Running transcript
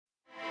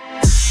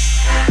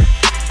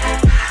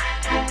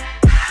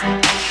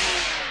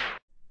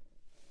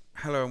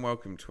and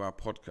welcome to our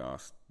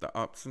podcast, The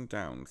Ups and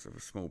Downs of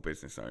a Small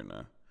Business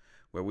Owner,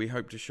 where we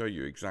hope to show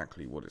you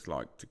exactly what it's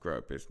like to grow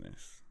a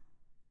business.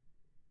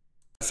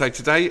 So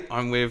today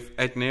I'm with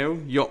Ed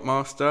Neal, yacht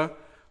master,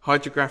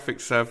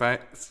 hydrographic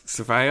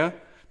surveyor,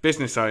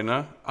 business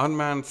owner,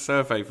 unmanned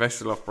survey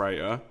vessel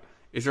operator.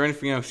 Is there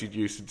anything else you'd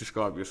use to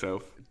describe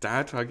yourself?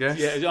 Dad, I guess?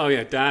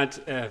 Yeah,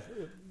 dad.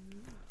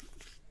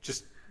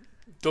 Just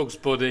dog's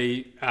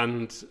body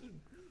and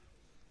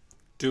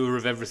doer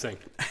of everything.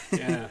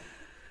 Yeah.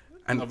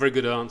 And not a very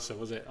good answer,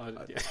 was it?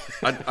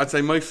 I'd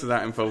say most of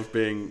that involves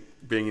being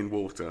in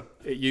water.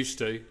 It used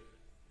to.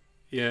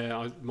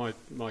 Yeah, my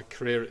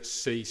career at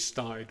sea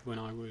started when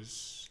I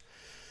was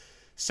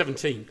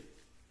 17.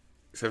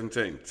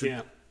 17?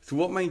 Yeah. So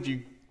what made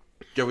you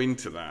go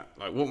into that?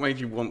 Like, what made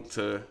you want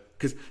to...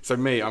 Because,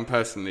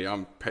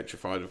 I'm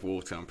petrified of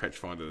water, I'm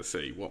petrified of the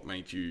sea. What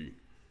made you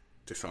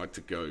decide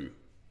to go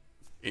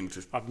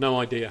into... I've no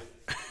idea.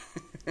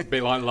 A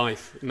bit like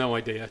life, no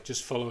idea,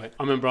 just follow it.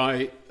 I remember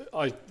I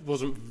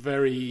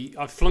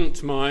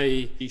flunked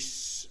my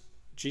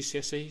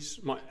GCSEs,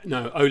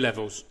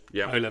 O-levels.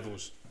 Yeah.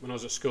 O-levels. When I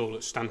was at school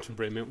at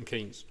Stantonbury and Milton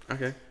Keynes.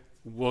 Okay.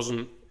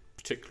 Wasn't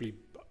particularly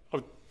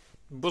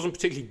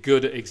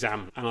good at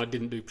exam, and I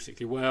didn't do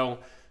particularly well,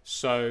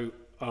 so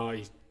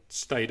I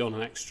stayed on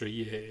an extra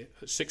year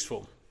at sixth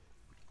form.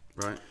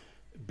 Right.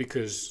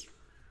 Because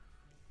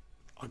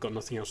I got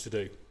nothing else to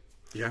do.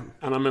 Yeah.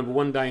 And I remember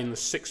one day in the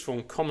sixth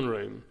form common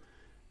room,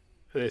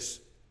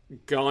 this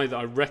guy that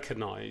I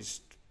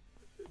recognised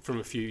from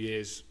a few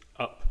years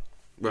up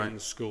in the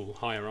school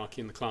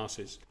hierarchy in the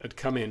classes had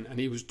come in, and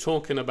he was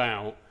talking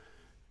about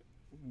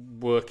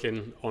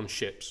working on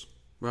ships.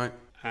 Right.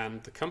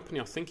 And the company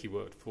I think he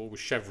worked for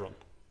was Chevron,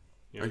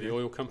 the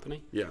oil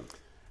company. Yeah.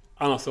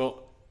 And I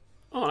thought,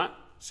 oh, that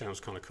sounds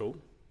kind of cool.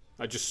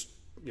 I just,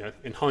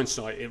 in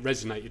hindsight, it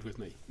resonated with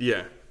me.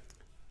 Yeah.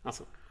 I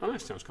thought, oh,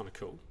 that sounds kind of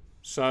cool.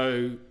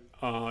 So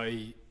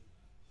I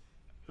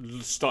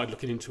started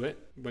looking into it,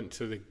 went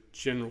to the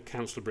General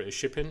Council of British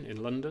Shipping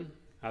in London,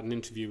 had an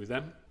interview with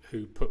them,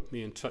 who put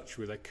me in touch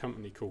with a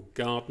company called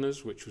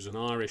Gardeners, which was an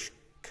Irish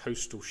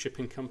coastal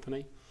shipping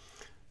company,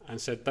 and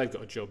said, they've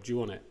got a job, do you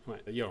want it? I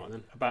went, yeah, all right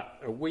then. About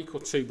a week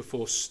or two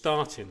before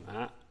starting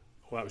that,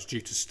 I was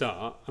due to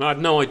start, and I had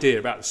no idea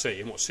about the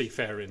sea and what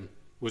seafaring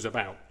was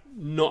about.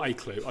 Not a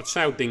clue. I'd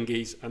sailed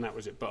dinghies and that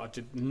was it, but I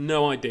did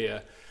no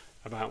idea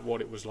about what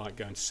it was like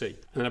going to sea.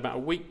 And then about a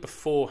week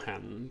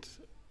beforehand,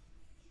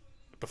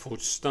 before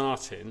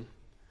starting,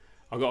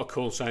 I got a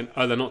call saying,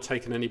 oh, they're not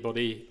taking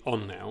anybody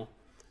on now,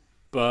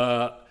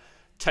 but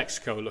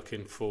Texaco are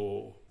looking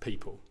for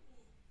people.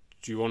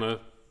 Do you want to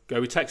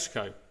go with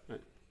Texaco?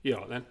 Yeah,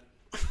 right then.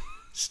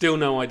 Still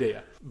no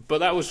idea. But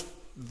that was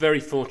very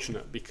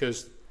fortunate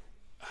because,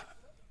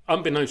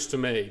 unbeknownst to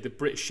me, the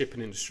British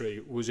shipping industry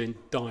was in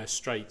dire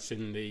straits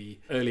in the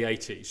early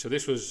 80s. So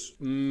this was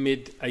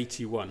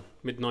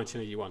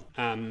mid-1981.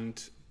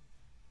 And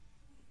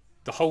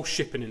the whole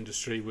shipping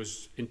industry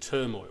was in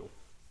turmoil.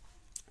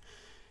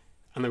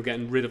 And they were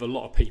getting rid of a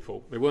lot of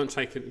people.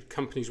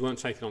 Companies weren't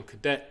taking on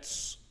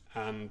cadets,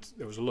 and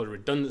there was a lot of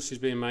redundancies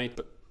being made.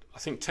 But I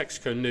think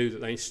Texaco knew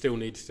that they still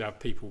needed to have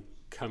people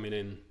coming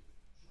in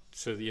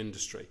to the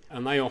industry.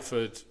 And they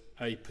offered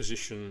a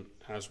position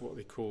as what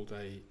they called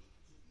a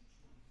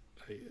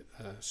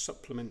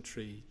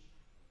supplementary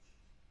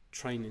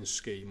training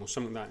scheme or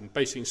something like that. And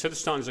basically, instead of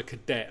starting as a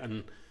cadet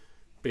and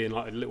being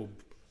like a little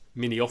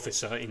mini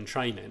officer in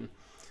training,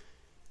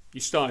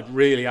 you started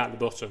really at the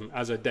bottom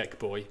as a deck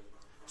boy.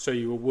 So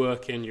you were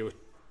working, you were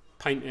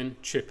painting,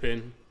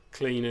 chipping,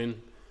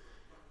 cleaning,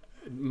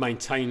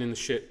 maintaining the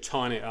ship,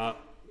 tying it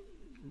up,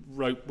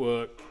 rope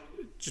work,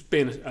 just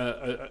being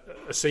a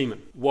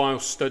seaman while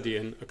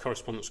studying a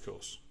correspondence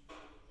course.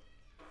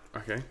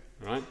 Okay.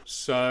 Right.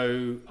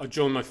 So I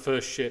joined my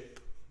first ship.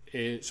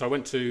 So I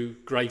went to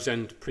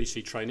Gravesend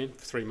pre-sea training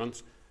for 3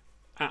 months.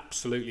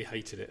 Absolutely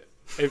hated it.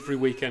 Every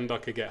weekend I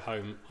could get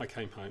home, I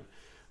came home.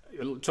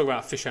 Talk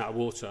about a fish out of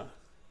water.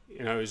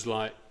 It was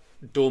like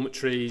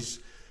dormitories,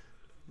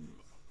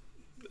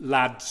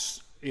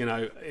 lads.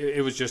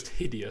 It was just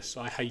hideous.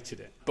 I hated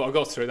it. But I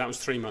got through it. That was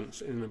 3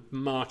 months. In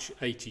March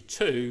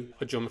 82,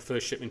 I joined my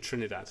first ship in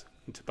Trinidad,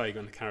 in Tobago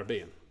in the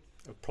Caribbean,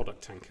 a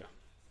product tanker.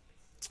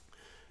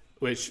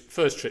 Which,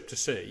 first trip to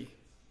sea,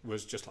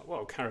 was just like,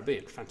 wow,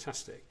 Caribbean,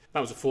 fantastic. That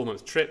was a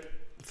 4-month trip.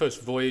 The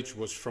first voyage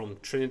was from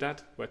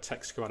Trinidad, where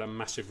Texaco had a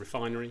massive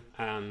refinery,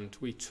 and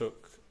we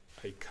took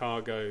a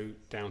cargo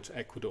down to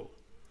Ecuador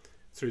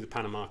through the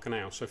Panama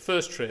Canal. So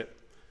first trip,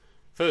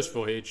 first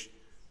voyage,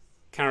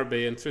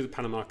 Caribbean, through the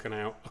Panama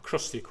Canal,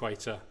 across the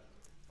equator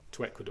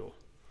to Ecuador.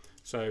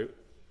 So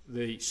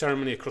the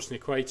ceremony across the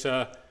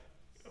equator,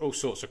 all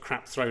sorts of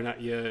crap thrown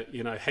at you,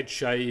 head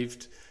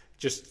shaved,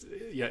 just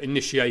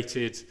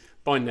initiated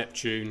by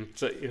Neptune.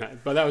 So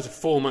but that was a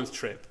 4-month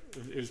trip.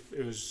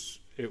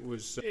 It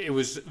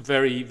was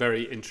very,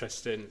 very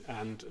interesting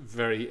and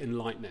very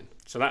enlightening.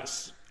 So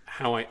that's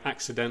how I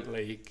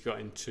accidentally got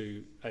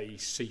into a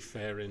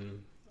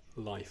seafaring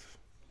life.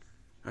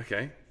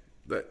 Okay.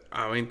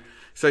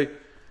 So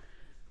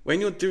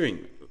when you're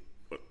doing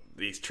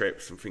these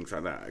trips and things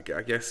like that.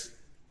 I guess,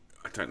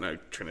 I don't know,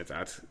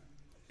 Trinidad.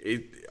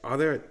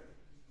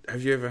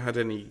 Have you ever had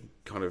any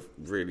kind of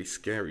really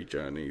scary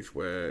journeys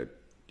where,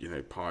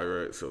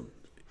 pirates or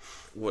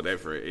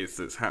whatever it is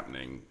that's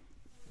happening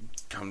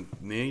come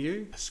near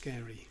you?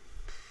 Scary.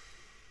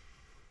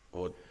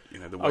 Or, the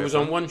weather? I was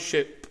on one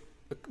ship.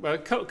 Well, a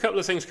couple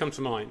of things come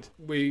to mind.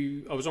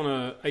 I was on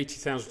a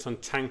 80,000 ton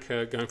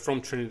tanker going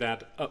from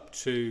Trinidad up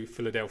to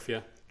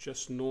Philadelphia,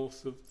 just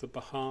north of the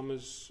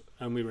Bahamas,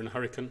 and we were in a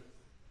hurricane.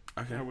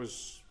 Okay. That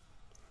was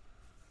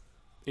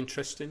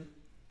interesting,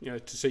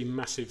 to see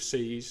massive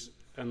seas,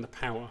 and the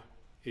power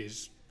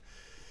is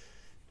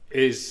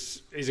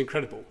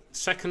incredible.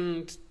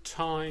 Second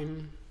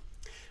time,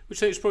 which I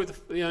think is probably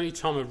the only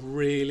time I've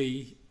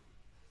really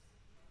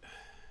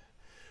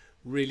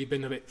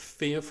been a bit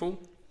fearful,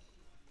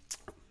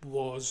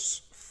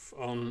 was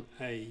on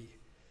a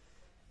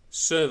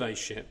survey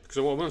ship, because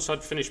once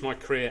I'd finished my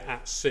career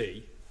at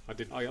sea, I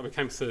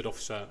became third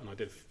officer,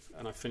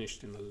 and I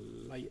finished in the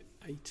late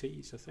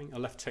 80s, I think. I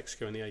left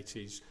Texaco in the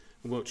 80s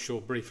and worked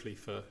ashore briefly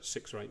for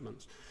 6 or 8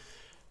 months.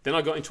 Then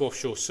I got into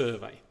offshore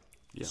survey,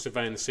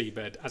 surveying the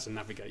seabed as a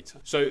navigator.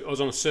 So I was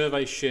on a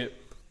survey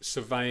ship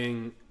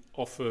surveying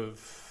off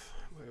of,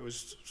 it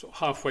was sort of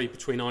halfway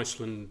between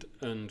Iceland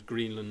and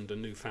Greenland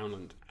and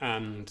Newfoundland,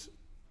 and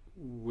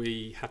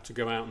we had to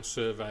go out and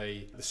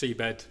survey the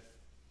seabed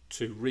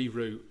to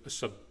reroute a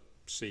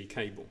subsea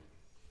cable.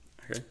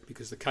 Okay.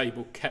 Because the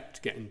cable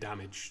kept getting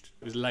damaged.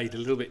 It was laid a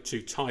little bit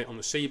too tight on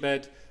the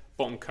seabed,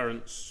 bottom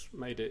currents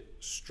made it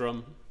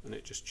strum, and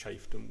it just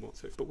chafed and went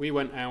through. But we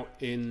went out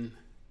in,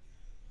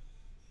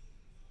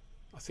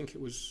 I think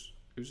it was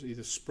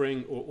either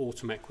spring or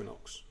autumn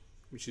equinox,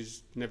 which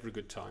is never a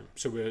good time.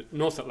 So we're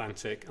North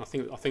Atlantic, I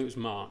think it was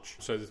March,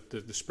 so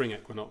the spring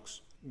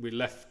equinox. We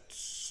left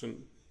St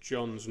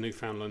John's,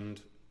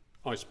 Newfoundland,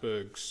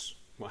 icebergs,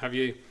 what have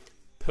you,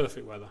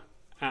 perfect weather,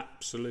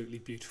 absolutely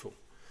beautiful.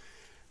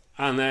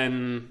 And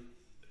then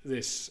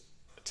this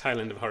tail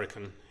end of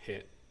hurricane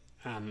hit,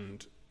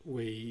 and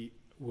we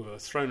were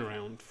thrown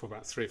around for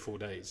about 3 or 4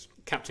 days.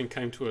 Captain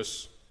came to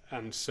us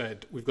and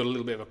said, we've got a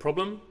little bit of a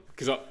problem,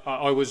 because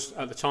I was,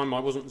 at the time, I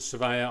wasn't the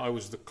surveyor, I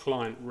was the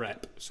client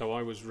rep, so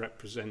I was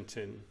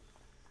representing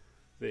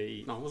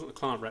I wasn't the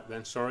client rep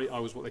then, sorry, I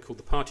was what they called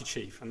the party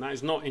chief, and that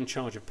is not in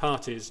charge of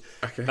parties,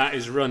 okay. That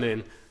is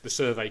running the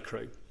survey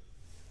crew.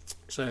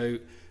 So,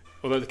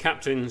 although the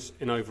captain's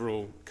in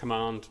overall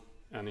command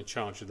and in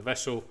charge of the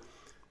vessel,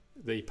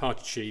 the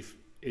party chief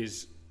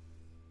is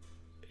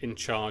in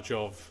charge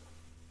of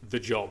the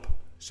job,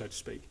 so to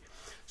speak.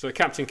 So the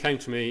captain came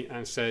to me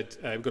and said,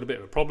 we've got a bit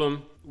of a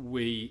problem.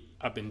 We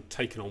have been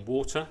taken on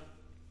water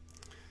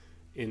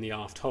in the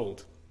aft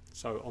hold.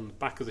 So on the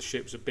back of the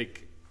ship was a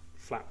big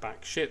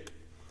flat-back ship.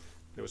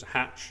 There was a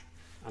hatch,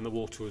 and the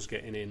water was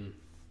getting in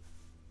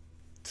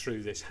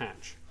through this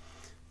hatch.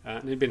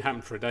 And it had been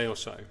happening for a day or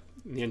so.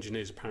 And the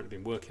engineers apparently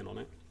been working on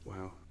it.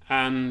 Wow.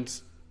 And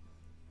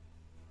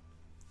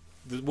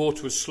the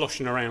water was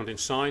sloshing around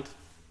inside.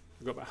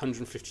 We've got about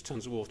 150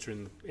 tons of water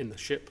in the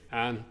ship,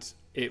 and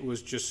it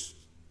was just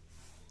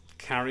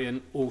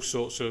carrying all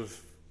sorts of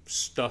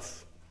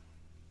stuff,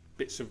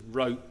 bits of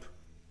rope,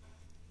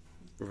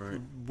 right,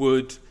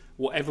 wood,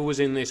 whatever was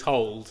in this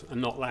hold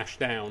and not lashed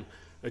down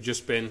had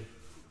just been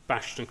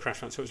bashed and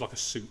crashed out. So it was like a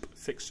soup,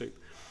 thick soup.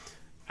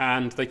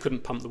 And they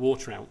couldn't pump the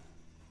water out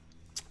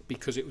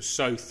because it was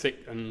so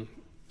thick and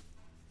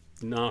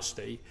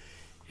nasty.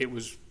 It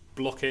was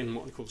blocking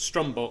what they call the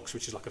strum box,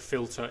 which is like a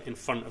filter in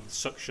front of the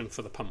suction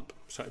for the pump.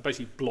 So it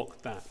basically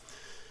blocked that.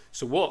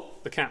 So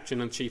what the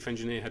captain and chief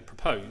engineer had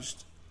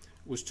proposed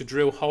was to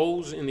drill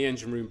holes in the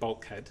engine room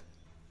bulkhead,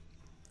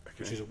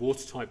 which is a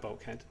watertight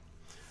bulkhead,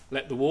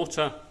 let the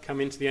water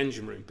come into the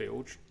engine room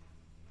bilge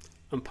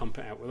and pump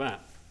it out with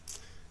that.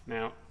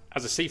 Now,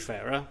 as a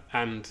seafarer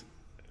and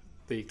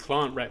the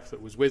client rep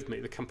that was with me,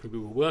 the company we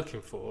were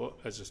working for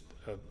as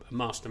a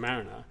master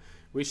mariner,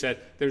 we said,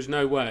 there's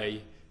no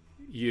way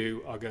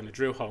you are going to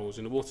drill holes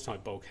in a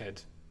watertight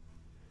bulkhead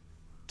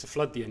to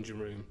flood the engine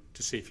room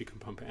to see if you can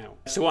pump it out.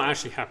 So what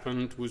actually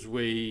happened was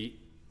we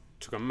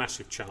took a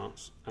massive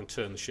chance and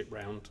turned the ship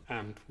round,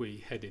 and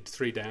we headed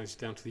 3 days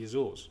down to the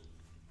Azores.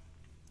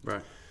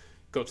 Right.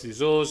 Got to the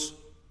Azores,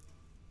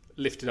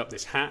 lifted up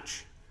this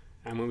hatch,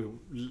 and when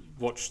we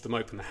watched them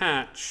open the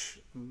hatch,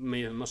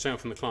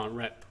 myself and the client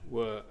rep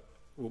were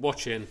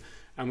watching,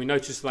 and we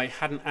noticed they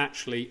hadn't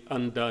actually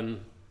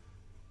undone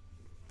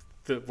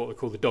what we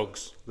call the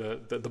dogs,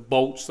 the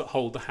bolts that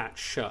hold the hatch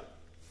shut.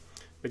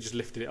 They just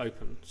lifted it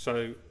open.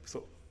 So we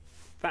thought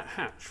that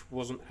hatch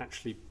wasn't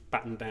actually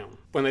battened down.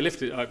 When they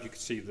lifted it up, you could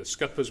see the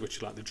scuppers,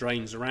 which are like the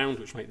drains around,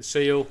 which make the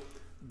seal.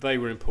 They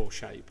were in poor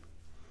shape.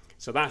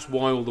 So that's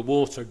why all the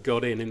water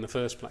got in the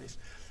first place.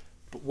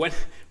 But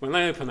when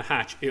they opened the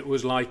hatch, it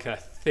was like a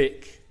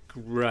thick,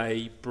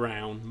 grey,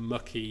 brown,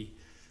 mucky,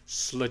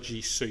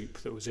 sludgy soup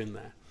that was in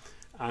there.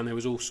 And there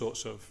was all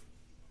sorts of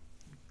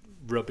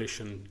rubbish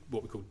and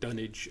what we call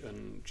dunnage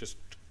and just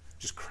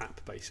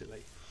crap,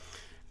 basically.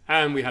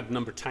 And we had a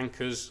number of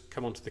tankers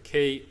come onto the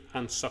quay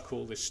and suck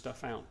all this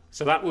stuff out.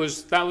 So that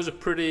was a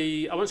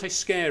pretty, I won't say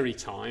scary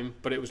time,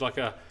 but it was like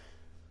a,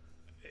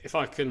 if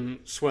I can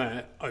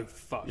swear, oh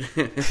fuck,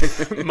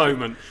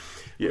 moment.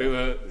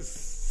 Yeah.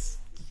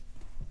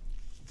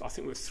 I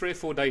think we were 3 or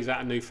 4 days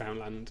out of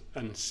Newfoundland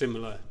and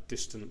similar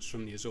distance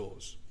from the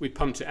Azores. We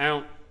pumped it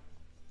out,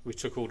 we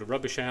took all the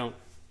rubbish out,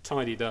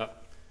 tidied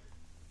up,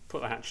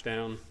 put the hatch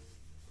down,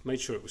 made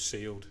sure it was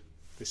sealed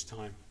this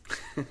time,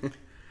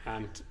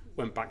 and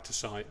went back to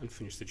site and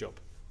finished the job.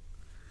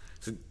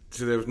 So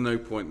there was no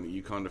point that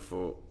you kind of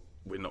thought,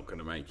 we're not going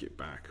to make it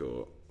back,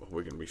 or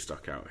we're going to be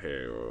stuck out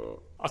here, or...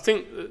 I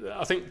think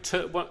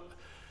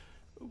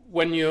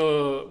when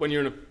you're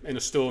in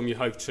a storm, you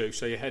hove to,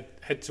 so you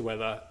head to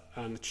weather,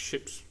 and the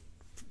ship's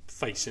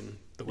facing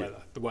the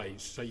weather, the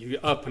waves. So you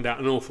get up and down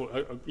an awful,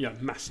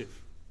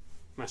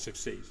 massive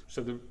seas.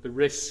 So the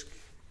risk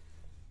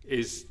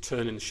is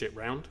turning the ship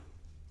round.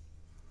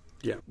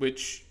 Yeah.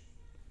 Which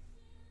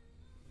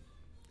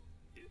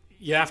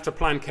you have to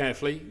plan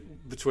carefully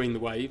between the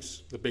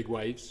waves, the big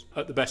waves,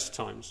 at the best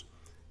times.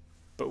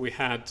 But we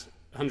had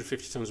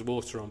 150 tons of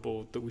water on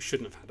board that we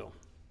shouldn't have had on.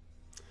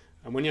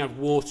 And when you have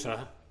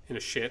water in a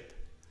ship,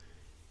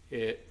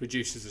 it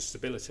reduces the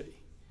stability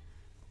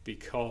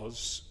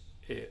because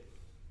it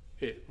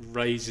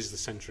raises the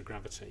centre of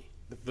gravity,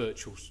 the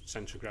virtual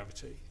centre of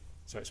gravity.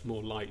 So it's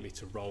more likely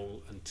to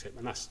roll and tip.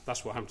 And that's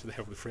what happened to the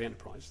Heavily Free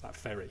Enterprise, that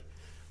ferry.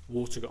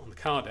 Water got on the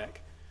car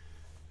deck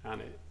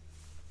and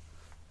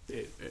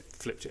it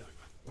flipped it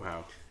over.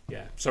 Wow.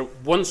 Yeah. So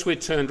once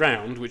we'd turned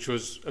round, which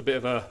was a bit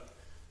of a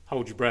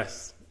hold your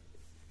breath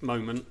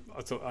moment,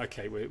 I thought,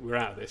 okay, we're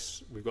out of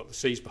this. We've got the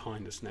seas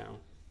behind us now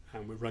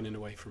and we're running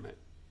away from it.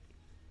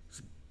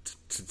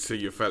 So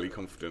you're fairly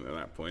confident at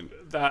that point?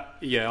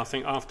 I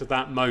think after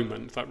that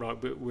moment,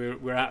 right,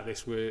 we're out of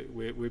this.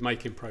 We're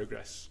making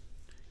progress.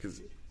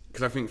 Because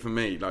I think for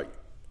me, like,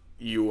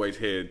 you always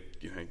hear,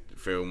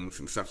 films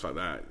and stuff like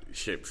that,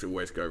 ships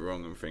always go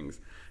wrong and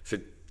things. So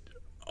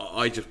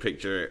I just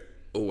picture it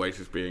always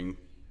as being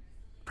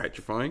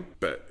petrifying,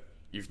 but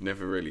you've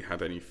never really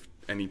had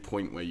any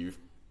point where you've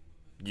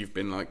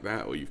been like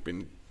that, or you've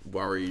been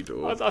worried,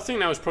 or... I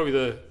think that was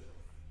probably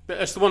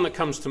that's the one that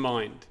comes to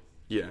mind.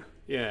 Yeah.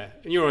 Yeah,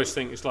 and you always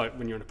think it's like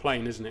when you're in a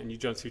plane, isn't it? And you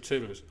jump through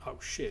turbulence. Oh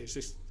shit! Is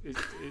this?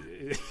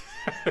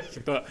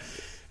 But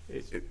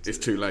it's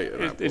too late at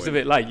that point. It's a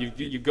bit late.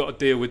 You've got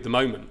to deal with the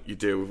moment. You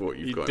deal with what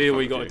you've got. You deal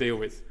what you got to deal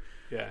with.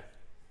 Yeah.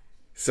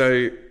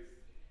 So,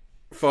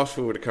 fast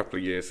forward a couple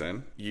of years.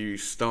 Then you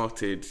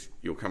started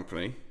your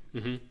company,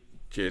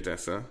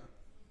 Geodesa.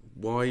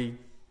 Why?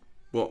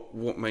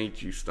 What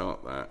made you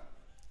start that?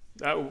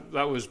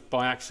 That was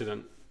by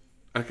accident.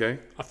 Okay.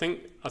 I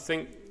think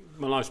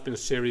my life's been a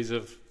series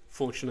of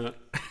fortunate,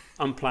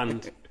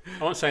 unplanned,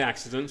 I won't say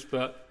accidents,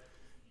 but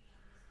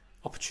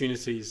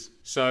opportunities.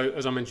 So,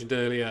 as I mentioned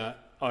earlier,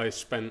 I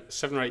spent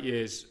 7 or 8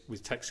 years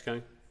with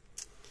Texaco.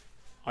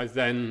 I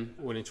then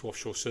went into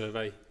offshore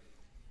survey,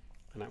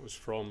 and that was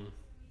from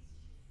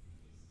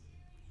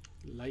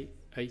late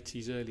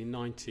 80s, early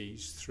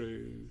 90s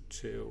through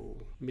till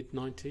mid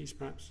 90s,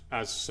 perhaps,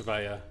 as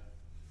surveyor,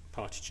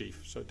 party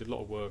chief. So I did a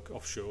lot of work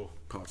offshore.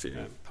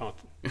 Partying.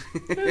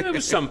 There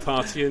was some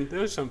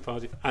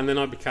partying. And then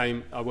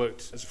I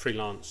worked as a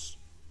freelance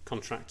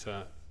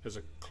contractor as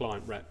a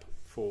client rep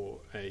for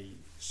a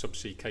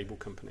subsea cable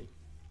company.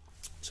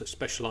 So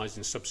specialised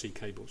in subsea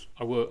cables.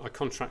 I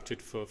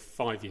contracted for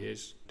 5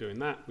 years doing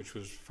that, which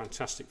was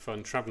fantastic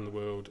fun, travelling the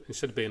world.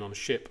 Instead of being on a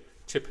ship,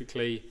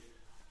 typically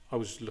I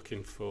was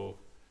looking for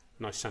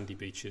nice sandy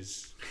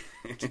beaches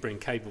to bring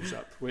cables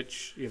up,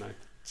 which,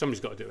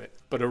 somebody's got to do it.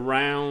 But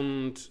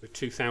around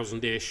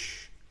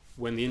 2000-ish,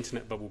 when the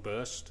internet bubble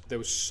burst, there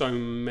was so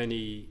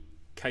many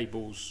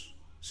cables,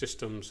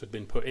 systems had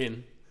been put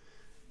in,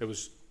 there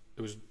was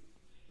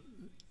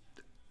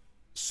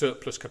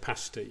surplus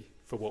capacity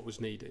for what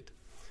was needed.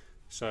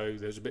 So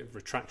there was a bit of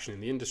retraction in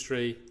the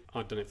industry.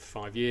 I'd done it for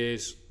 5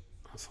 years.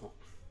 I thought,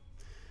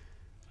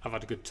 I've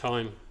had a good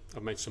time,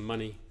 I've made some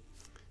money.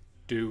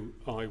 Do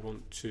I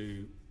want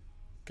to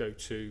go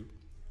to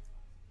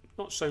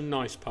not so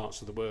nice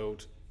parts of the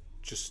world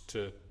just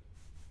to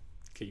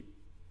keep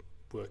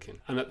working?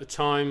 And at the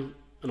time,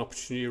 an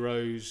opportunity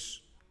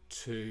arose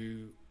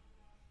to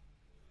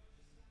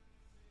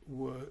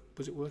work.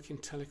 Was it work in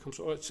telecoms?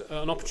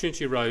 An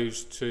opportunity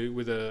arose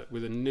with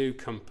a new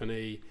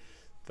company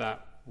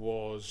that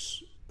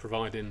was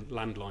providing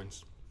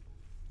landlines.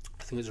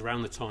 I think it was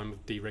around the time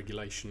of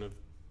deregulation of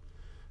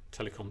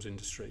telecoms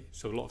industry.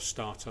 So a lot of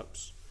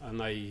startups, and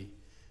they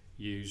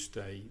used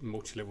a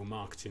multi-level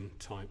marketing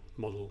type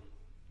model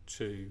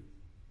to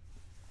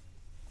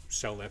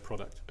sell their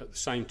product. At the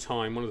same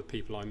time, one of the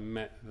people I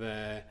met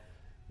there,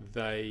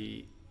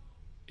 they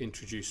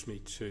introduced me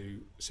to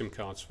SIM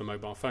cards for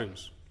mobile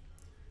phones,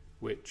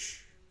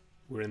 which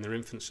were in their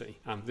infancy.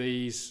 And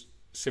these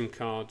SIM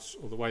cards,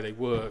 or the way they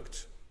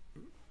worked,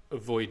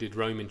 avoided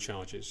roaming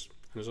charges.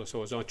 And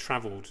as I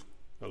travelled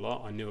a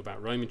lot, I knew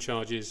about roaming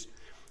charges,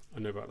 I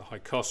knew about the high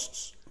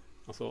costs.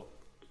 I thought,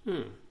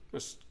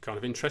 that's kind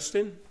of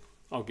interesting.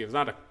 I'll give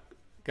that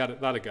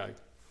a go.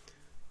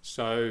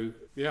 So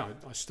yeah,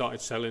 I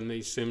started selling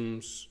these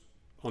SIMs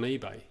on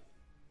eBay,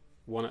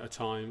 one at a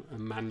time, and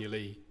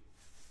manually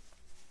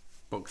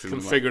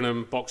configuring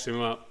them, boxing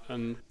them up,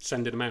 and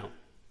sending them out.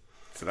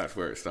 So that's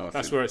where it started.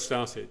 That's where it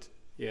started.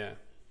 Yeah.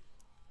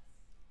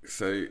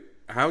 So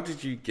how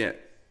did you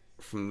get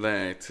from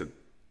there to?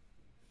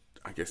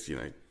 I guess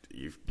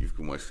you've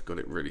almost got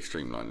it really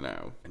streamlined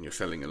now, and you're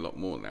selling a lot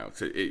more now.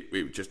 So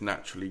it just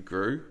naturally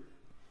grew.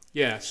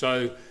 Yeah.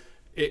 So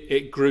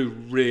it grew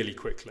really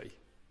quickly.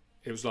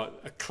 It was like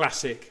a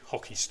classic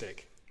hockey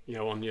stick,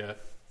 on your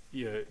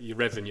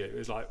revenue. It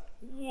was like,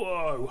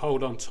 whoa,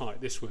 hold on tight.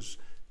 This was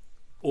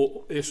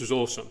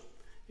awesome.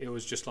 It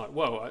was just like,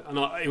 whoa. And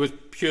it was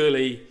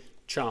purely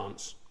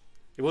chance.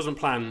 It wasn't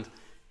planned.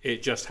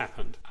 It just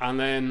happened. And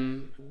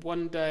then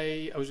one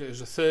day, it was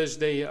a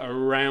Thursday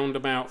around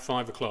about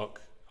 5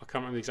 o'clock. I can't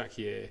remember the exact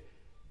year.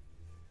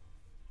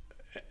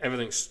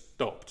 Everything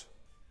stopped.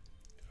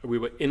 We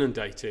were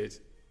inundated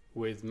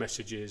with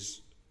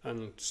messages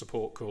and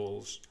support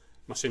calls.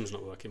 My SIM's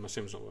not working.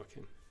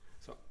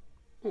 So,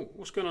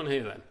 what's going on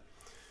here then?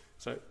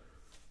 So,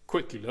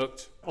 quickly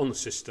looked on the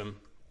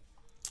system,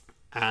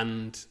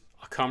 and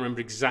I can't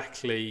remember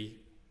exactly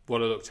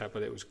what I looked at,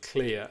 but it was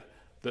clear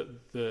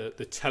that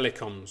the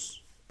telecoms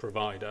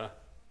provider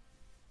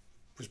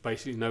was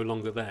basically no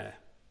longer there.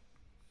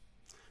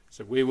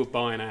 So we were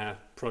buying our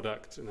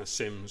product and our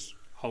SIMs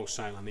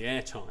wholesale and the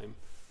airtime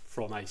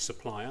from a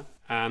supplier,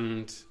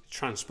 and it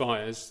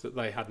transpires that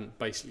they hadn't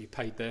basically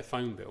paid their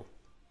phone bill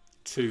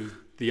to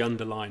the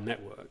underlying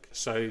network.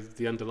 So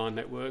the underlying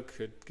network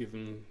had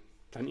given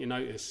plenty of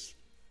notice,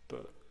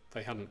 but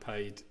they hadn't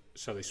paid,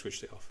 so they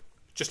switched it off.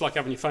 Just like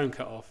having your phone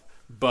cut off,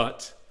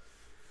 but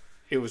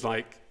it was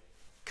like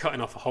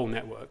cutting off a whole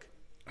network,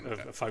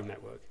 a phone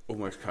network.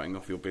 Almost cutting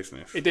off your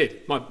business. It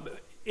did.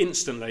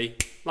 Instantly,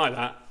 like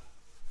that,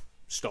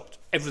 stopped.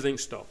 Everything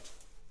stopped.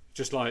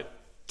 Just like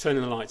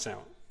turning the lights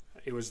out.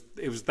 It was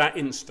that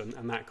instant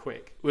and that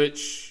quick,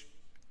 which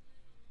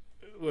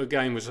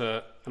again was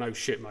an oh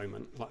shit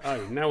moment. Like,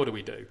 oh, now what do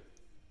we do?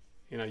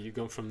 You've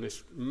gone from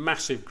this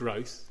massive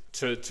growth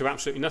to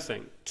absolutely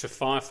nothing, to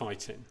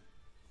firefighting.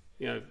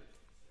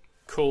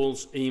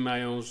 Calls,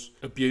 emails,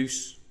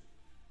 abuse,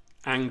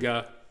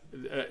 anger.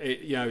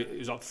 It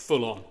was like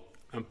full on,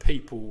 and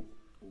people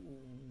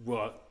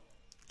were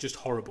just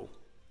horrible.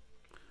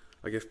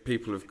 I guess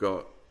people have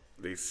got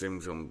these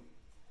SIMs on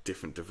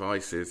different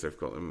devices. They've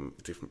got them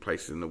in different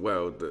places in the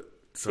world that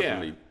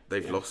suddenly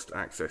they've lost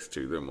access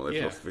to them, or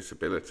they've lost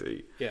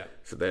visibility. Yeah.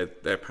 So they're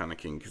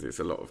panicking because it's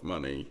a lot of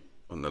money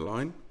on the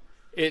line.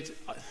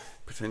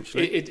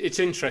 Potentially. It's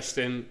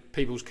interesting,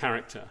 people's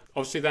character.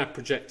 Obviously, they're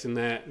projecting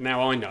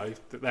now I know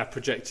that they're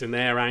projecting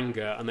their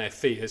anger and their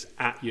fears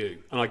at you,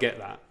 and I get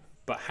that.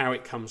 But how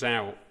it comes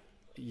out,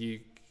 I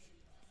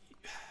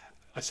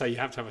say you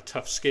have to have a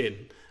tough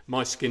skin.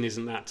 My skin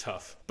isn't that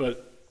tough.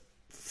 But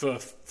for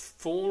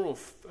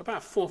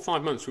about 4 or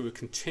 5 months, we were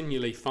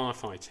continually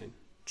firefighting,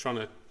 trying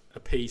to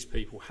appease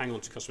people, hang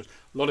on to customers.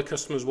 A lot of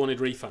customers wanted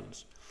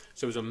refunds.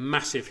 So it was a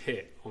massive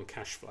hit on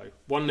cash flow.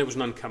 One, there was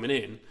none coming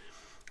in,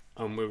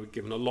 and we were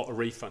given a lot of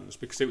refunds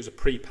because it was a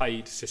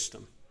prepaid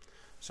system.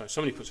 So if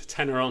somebody puts a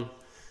tenner on,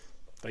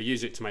 they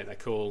use it to make their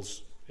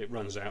calls, it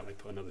runs out, they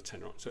put another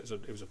tenner on. So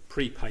it was a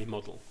prepay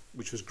model,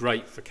 which was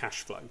great for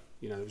cash flow.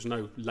 There was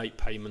no late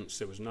payments,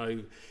 there was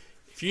no,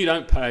 if you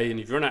don't pay and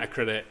if you run out of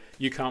credit,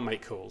 you can't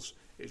make calls.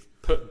 It's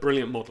a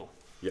brilliant model.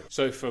 Yeah.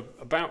 So for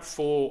about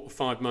 4 or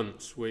 5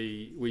 months,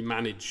 we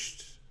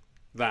managed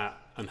that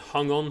and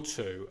hung on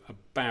to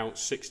about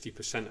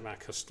 60% of our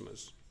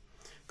customers.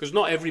 Because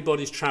not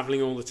everybody's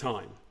travelling all the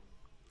time.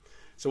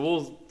 So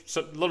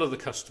a lot of the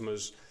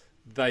customers,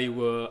 they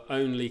were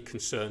only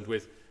concerned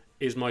with,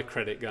 is my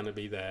credit going to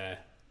be there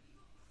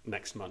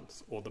next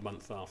month or the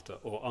month after,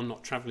 or I'm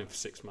not travelling for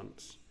 6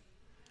 months.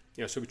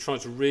 So we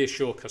tried to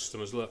reassure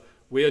customers, look,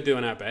 we are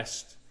doing our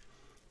best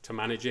to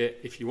manage it.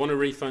 If you want a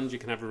refund, you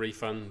can have a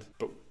refund,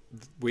 but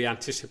we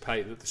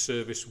anticipate that the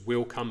service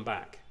will come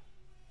back.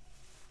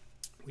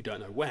 We don't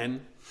know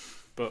when,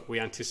 but we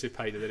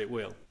anticipated that it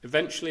will.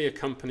 Eventually, a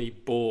company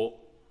bought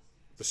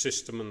the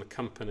system and the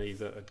company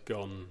that had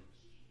gone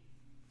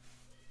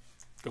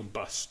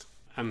bust,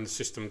 and the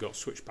system got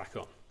switched back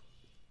on.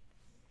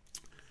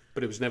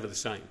 But it was never the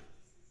same.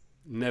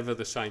 Never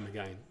the same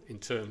again in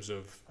terms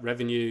of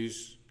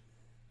revenues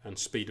and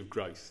speed of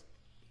growth.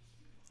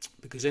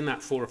 Because in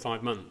that 4 or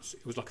 5 months,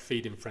 it was like a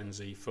feeding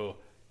frenzy for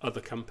other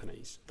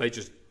companies. They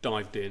just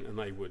dived in and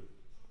they would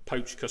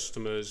poach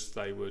customers.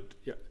 They would,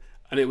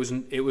 and it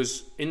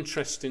was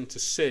interesting to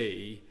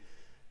see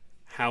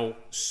how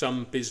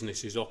some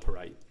businesses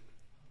operate.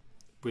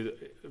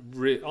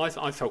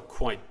 I felt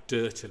quite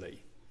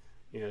dirtily,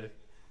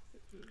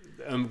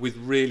 with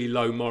really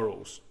low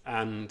morals,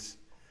 and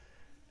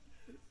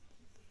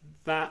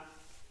that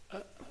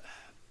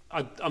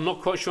I'm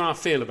not quite sure how I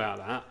feel about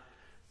that,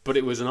 but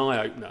it was an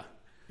eye opener.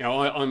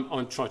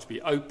 I'm trying to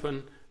be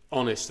open,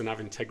 honest, and have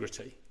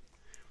integrity.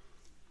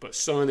 But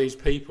some of these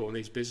people and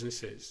these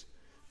businesses,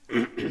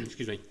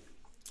 excuse me,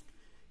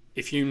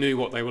 if you knew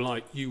what they were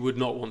like, you would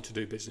not want to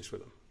do business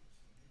with them.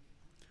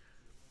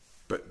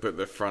 But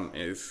the front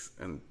is,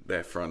 and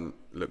their front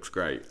looks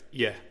great.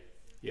 Yeah.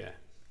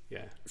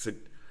 So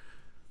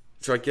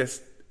I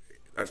guess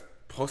that's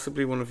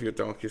possibly one of your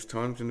darkest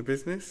times in the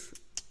business.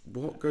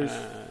 What goes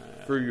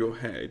through your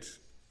head?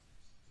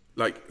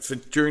 Like, so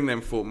during them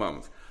 4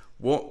 months,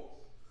 what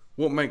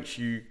makes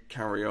you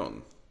carry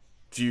on?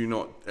 Do you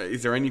not?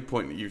 Is there any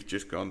point that you've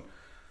just gone,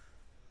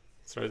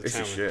 throw the this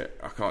towel is in? shit,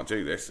 I can't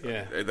do this.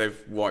 Yeah.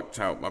 They've wiped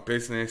out my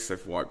business.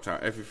 They've wiped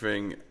out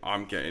everything.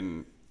 I'm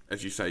getting,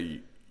 as you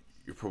say,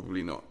 you're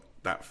probably not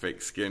that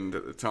thick-skinned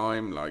at the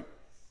time. Like,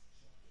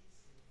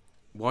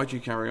 why do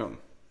you carry on?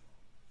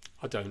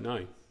 I don't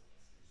know.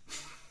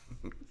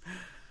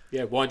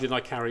 Yeah, why did I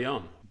carry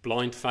on?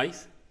 Blind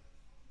faith?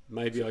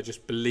 Maybe I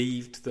just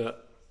believed that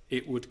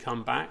it would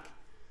come back,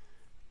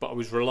 but I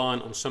was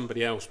reliant on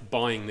somebody else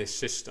buying this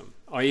system.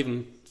 I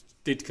even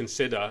did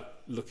consider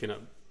looking at,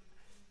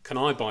 can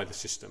I buy the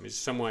system? Is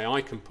there some way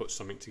I can put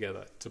something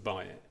together to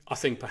buy it? I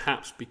think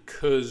perhaps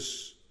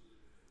because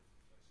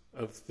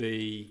of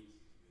the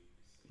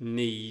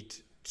need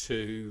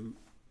to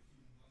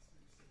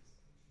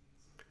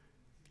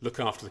look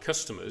after the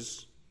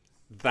customers,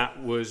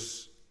 that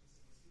was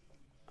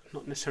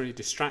not necessarily a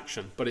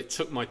distraction, but it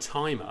took my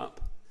time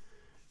up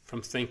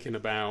from thinking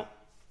about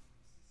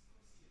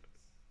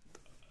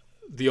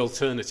the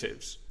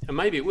alternatives. And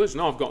maybe it was,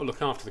 no, I've got to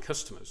look after the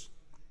customers.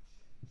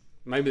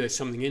 Maybe there's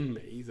something in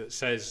me that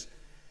says,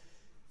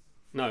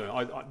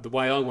 no, the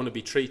way I want to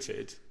be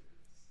treated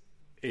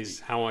is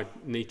how I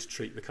need to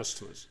treat the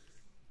customers.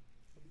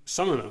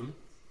 Some of them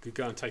could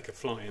go and take a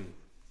fly in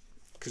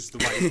because of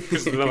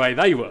the way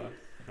they were,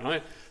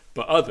 right?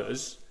 But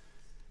others,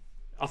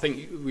 I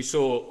think we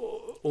saw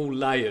all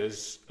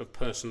layers of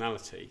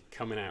personality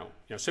coming out.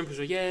 You know, some people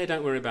say, yeah,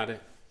 don't worry about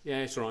it. Yeah,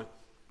 it's all right.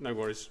 No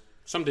worries.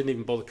 Some didn't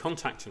even bother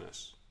contacting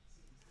us.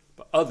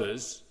 But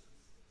others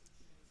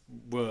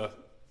were,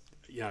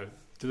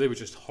 they were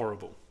just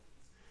horrible.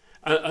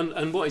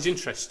 And what is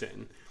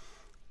interesting,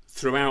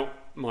 throughout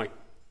my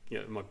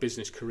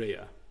business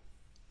career,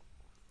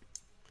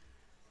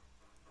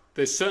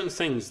 there's certain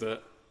things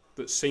that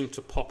seem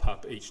to pop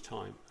up each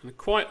time. And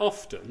quite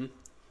often,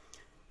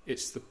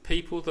 it's the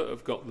people that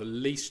have got the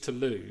least to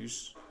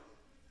lose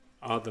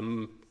are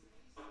the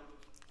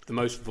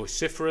most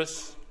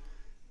vociferous,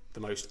 the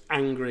most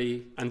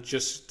angry, and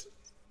just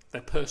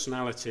their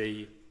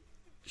personality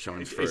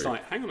shines through. It's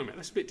like, hang on a minute,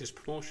 that's a bit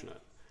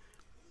disproportionate.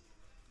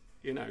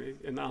 And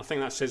I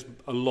think that says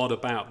a lot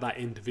about that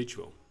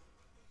individual.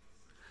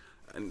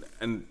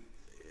 And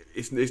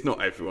it's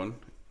not everyone,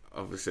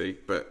 obviously,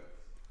 but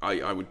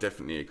I would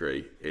definitely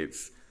agree.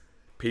 It's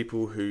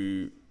people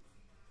who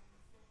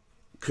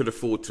could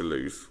afford to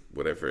lose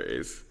whatever it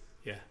is.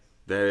 Yeah.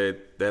 They're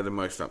the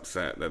most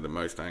upset, they're the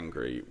most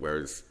angry,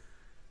 whereas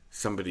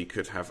somebody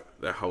could have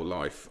their whole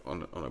life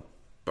on a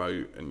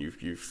boat and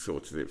you've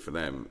sorted it for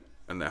them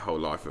and their whole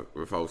life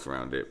revolves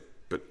around it,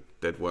 but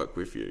they'd work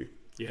with you.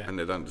 Yeah. And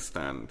they'd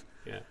understand.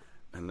 Yeah.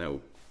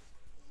 And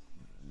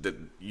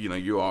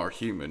you are a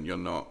human, you're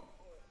not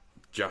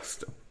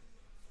just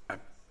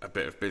a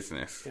bit of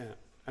business. Yeah.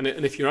 And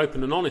if you're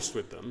open and honest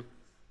with them,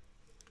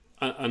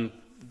 and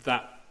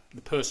that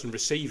the person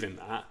receiving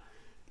that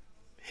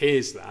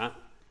hears that,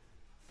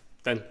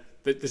 then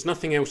there's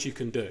nothing else you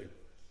can do.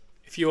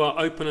 If you are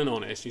open and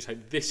honest, you say,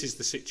 this is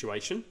the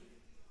situation,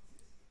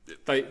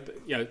 they'll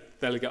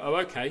go, oh,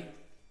 okay,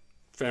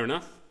 fair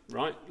enough,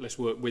 right, let's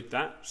work with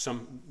that.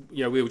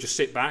 We'll just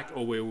sit back,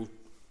 or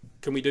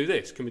can we do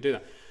this, can we do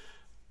that?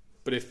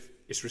 But if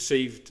it's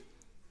received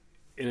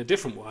in a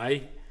different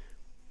way,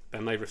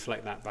 then they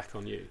reflect that back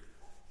on you.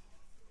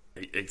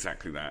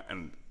 Exactly that.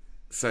 And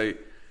so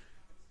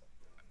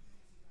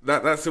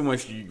that's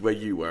almost where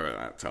you were at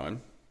that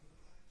time.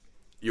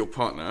 Your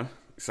partner,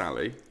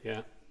 Sally.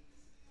 Yeah.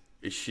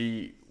 Is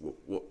she?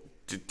 What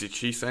did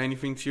she say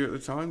anything to you at the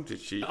time? Did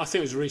she? I think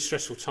it was a really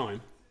stressful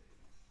time.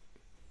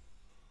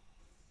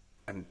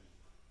 And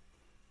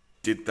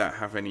did that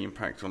have any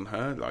impact on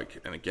her?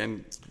 And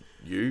again,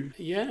 you?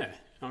 Yeah.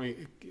 I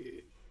mean,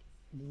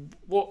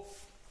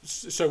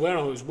 So where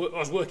I was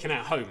working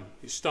at home.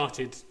 It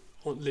started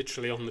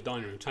literally on the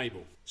dining room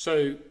table.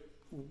 So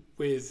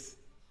with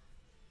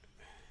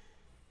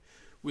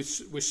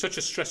such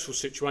a stressful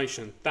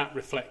situation, that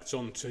reflects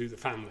onto the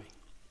family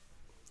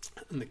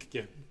and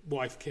the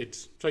wife,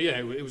 kids. So yeah,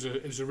 it was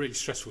a really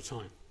stressful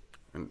time.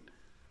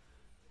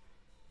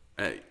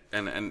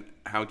 And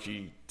how do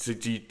you? So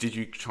did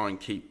you try and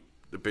keep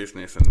the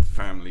business and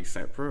family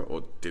separate,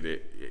 or did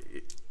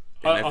it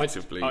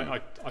inevitably? I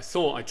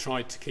thought I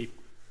tried to keep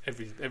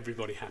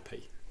everybody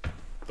happy,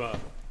 but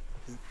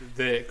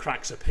the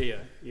cracks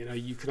appear.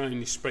 You can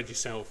only spread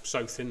yourself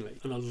so thinly,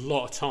 and a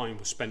lot of time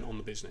was spent on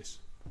the business,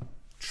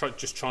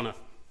 just trying to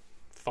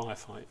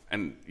firefight.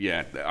 And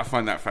yeah, I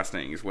find that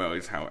fascinating as well,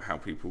 is how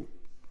people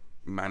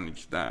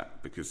manage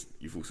that, because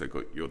you've also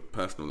got your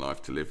personal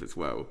life to live as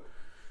well.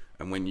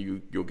 And when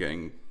you're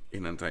getting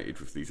inundated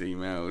with these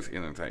emails,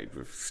 inundated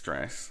with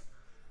stress,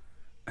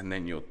 and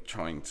then you're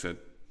trying to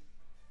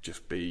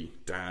just be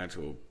dad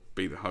or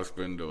be the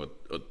husband or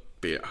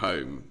be at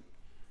home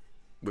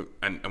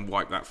and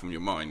wipe that from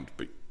your mind,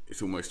 but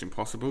it's almost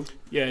impossible.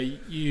 Yeah,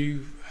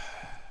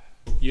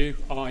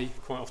 I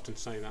quite often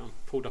say that. I'm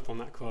pulled up on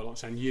that quite a lot,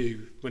 saying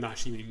you when I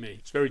actually mean me.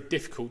 It's very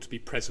difficult to be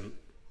present.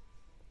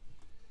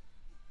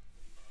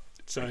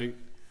 So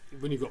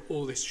when you've got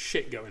all this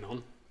shit going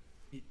on,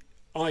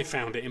 I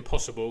found it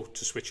impossible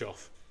to switch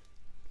off.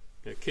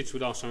 You know, kids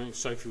would ask something,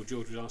 Sophie or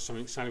George would ask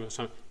something, Sally would ask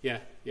something, yeah,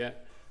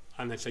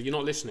 and they'd say, you're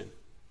not listening.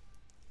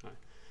 Right.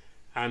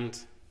 And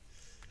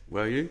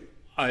were you?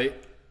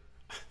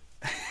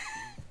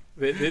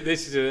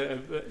 This is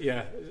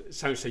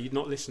Sally would say, you're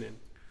not listening.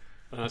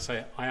 And I'd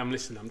say, I am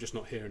listening, I'm just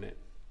not hearing it.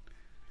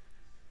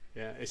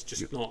 Yeah, it's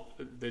just not,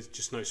 there's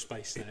just no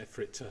space there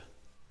for it to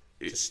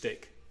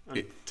stick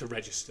and to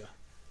register.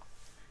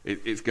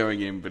 It's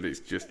going in, but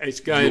it's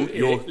going.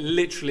 It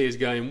literally is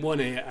going one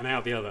ear and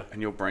out the other.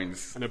 And your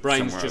brain's and the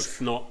brain's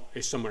just not.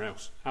 It's somewhere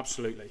else.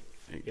 Absolutely.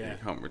 You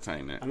can't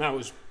retain it. And that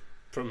was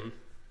from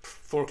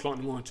 4 o'clock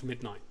in the morning to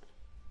midnight.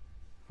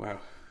 Wow.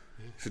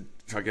 Yeah.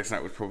 So I guess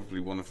that was probably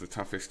one of the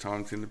toughest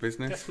times in the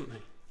business.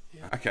 Definitely.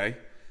 Yeah. Okay.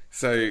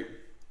 So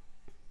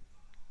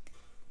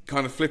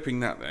kind of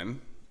flipping that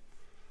then,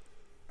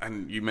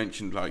 and you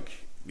mentioned like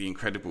the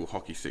incredible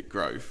hockey stick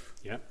growth.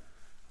 Yeah.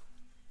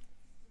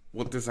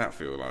 What does that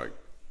feel like?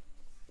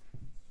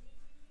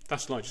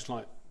 That's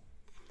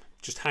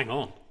just hang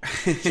on.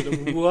 Sort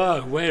of,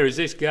 whoa, where is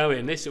this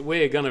going?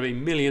 We're going to be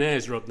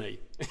millionaires, Rodney.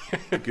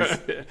 Because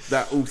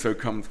that also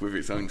comes with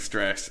its own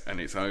stress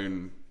and its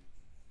own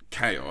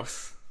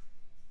chaos,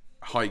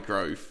 high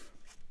growth.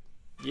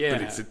 Yeah.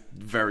 But it's a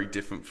very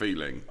different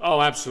feeling. Oh,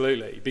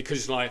 absolutely. Because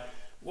it's like,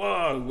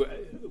 whoa,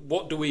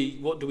 what do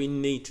we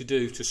need to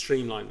do to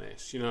streamline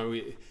this? You know,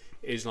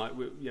 it's like,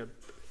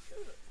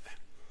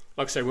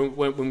 like I say,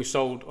 when we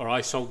sold, or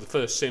I sold the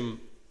first sim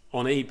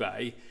on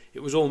eBay, it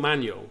was all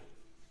manual.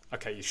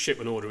 Okay, you ship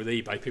an order with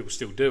eBay, people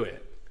still do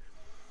it,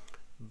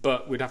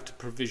 but we'd have to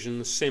provision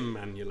the sim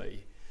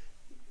manually.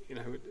 You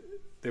know,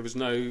 there was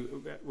no.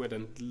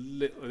 Then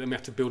we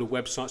had to build a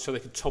website so they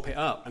could top it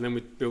up, and then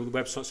we'd build a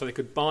website so they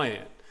could buy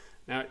it.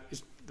 Now,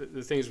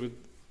 the thing is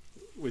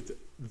with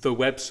the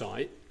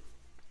website,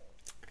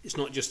 it's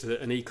not just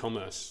an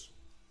e-commerce,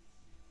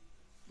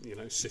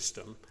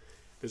 system.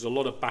 There's a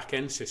lot of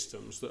back-end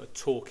systems that are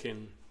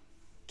talking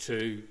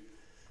to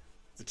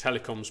the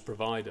telecoms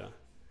provider.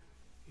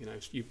 You know,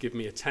 you give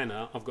me a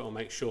tenner, I've got to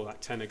make sure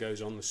that tenner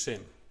goes on the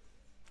SIM.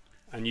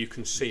 And you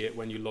can see it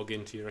when you log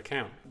into your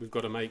account. We've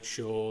got to make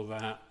sure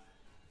that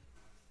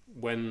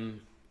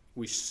when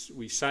we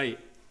say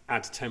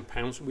add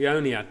 £10, we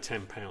only add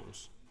 £10.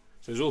 So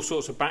there's all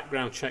sorts of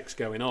background checks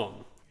going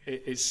on.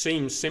 It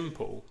seems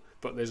simple,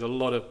 but there's a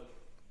lot of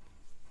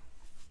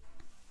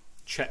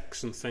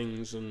checks and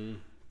things and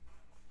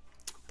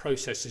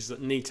processes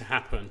that need to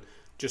happen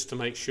just to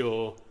make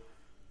sure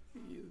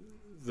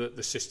that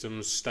the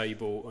system's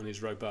stable and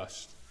is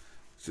robust.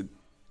 So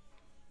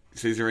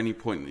is there any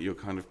point that you're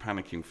kind of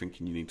panicking,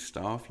 thinking you need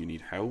staff, you need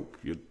help,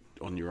 you're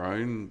on your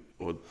own,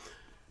 or?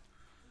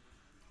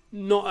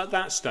 Not at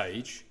that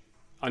stage.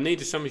 I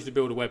needed somebody to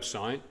build a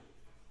website,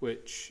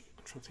 which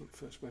I'm trying to think the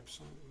first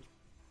website was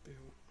built.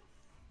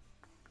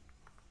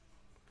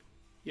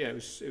 Yeah, it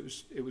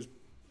was.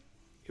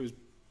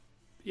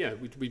 Yeah,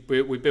 we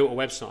built a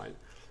website.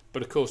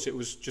 But of course, it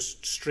was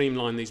just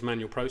streamline these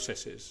manual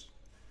processes.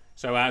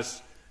 So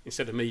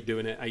instead of me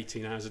doing it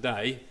 18 hours a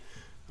day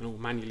and all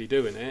manually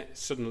doing it,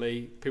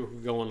 suddenly people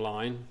could go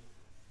online,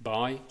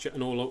 buy,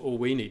 and all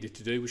we needed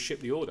to do was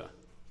ship the order.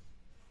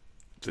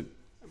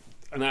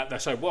 And they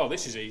say, "Well,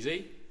 this is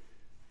easy."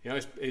 You know,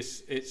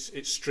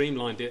 it's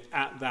streamlined it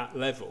at that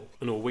level,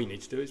 and all we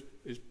need to do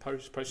is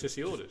process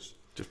the orders.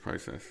 Just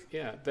process.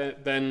 Yeah.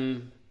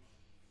 Then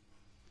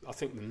I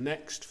think the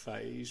next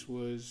phase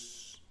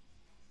was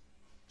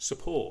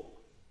support.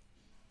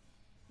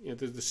 You know,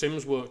 the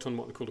Sims worked on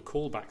what they called a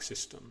callback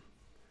system.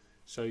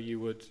 So you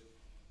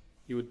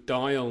would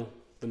dial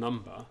the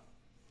number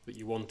that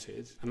you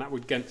wanted, and that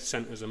would get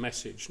sent as a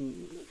message.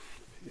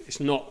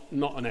 It's not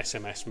an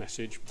SMS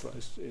message, but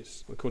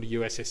it's what's called a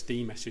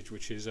USSD message,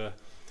 which is a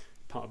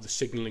part of the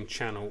signalling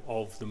channel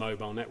of the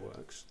mobile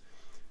networks.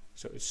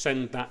 So it would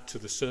send that to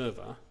the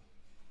server,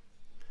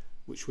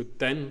 which would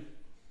then,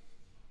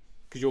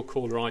 because your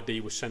caller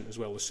ID was sent as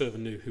well, the server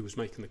knew who was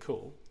making the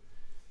call.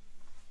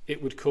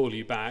 It would call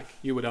you back,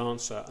 you would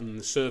answer, and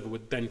the server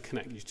would then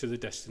connect you to the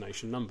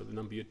destination number, the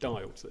number you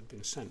dialed that had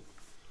been sent.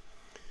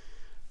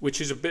 Which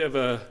is a bit of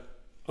an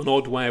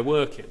odd way of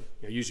working.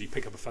 You know, usually you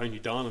pick up a phone, you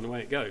dial, and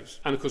away it goes.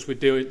 And of course we're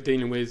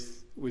dealing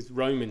with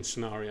roaming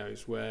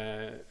scenarios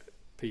where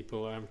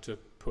people are having to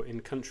put in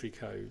country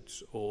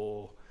codes,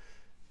 or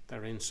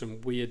they're in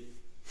some weird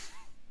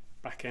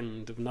back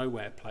end of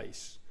nowhere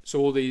place. So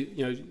all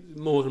the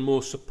more and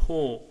more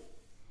support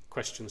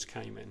questions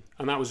came in,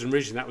 and that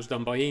was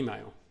done by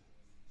email.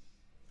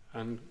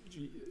 And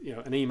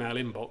an email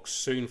inbox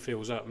soon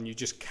fills up, and you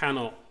just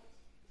cannot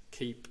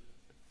keep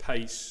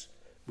pace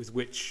with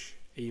which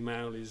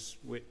email is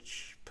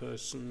which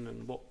person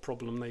and what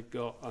problem they've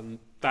got, and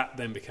that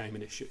then became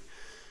an issue.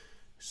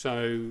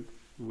 So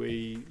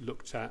we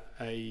looked at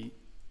a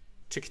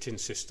ticketing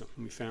system,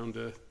 and we found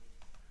a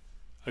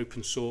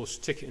open source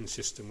ticketing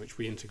system which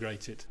we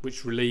integrated,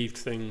 which relieved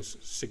things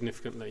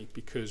significantly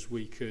because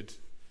we could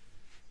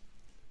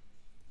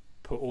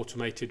put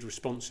automated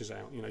responses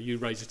out. You know, you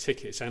raise a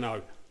ticket saying,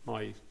 "Oh,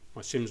 my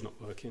SIM's not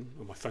working,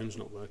 or my phone's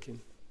not working."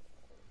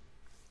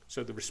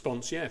 So the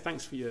response, "Yeah,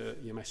 thanks for your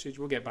message,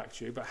 we'll get back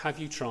to you, but have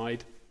you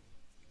tried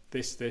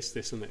this,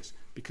 and this?"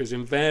 Because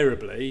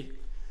invariably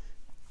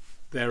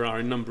there are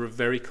a number of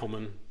very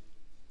common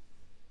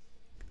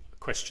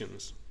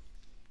questions.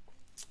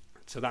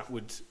 So that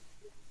would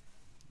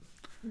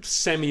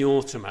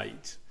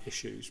semi-automate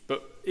issues,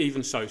 but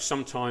even so,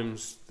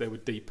 sometimes there were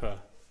deeper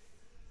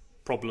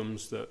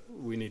problems that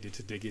we needed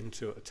to dig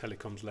into at a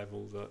telecoms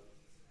level that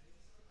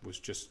was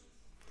just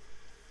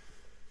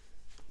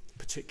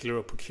particular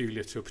or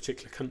peculiar to a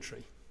particular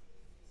country,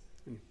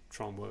 and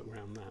try and work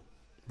around that.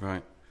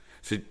 Right.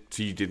 So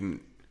you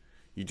didn't.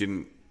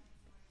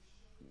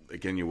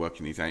 Again, you're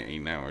working these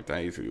 18-hour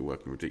days, or you're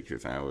working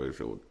ridiculous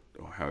hours, or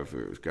however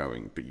it was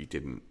going, but you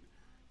didn't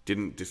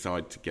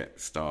decide to get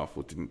staff,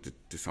 or didn't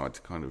decide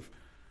to kind of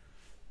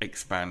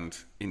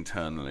expand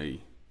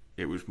internally.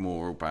 It was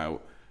more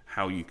about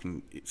how you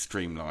can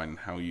streamline,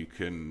 how you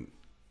can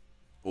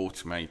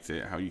automate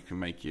it, how you can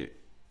make it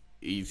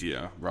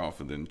easier,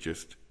 rather than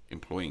just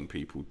employing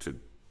people to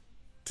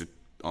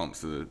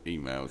answer the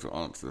emails or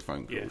answer the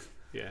phone calls.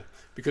 Yeah.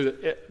 Because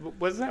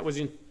whether that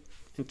was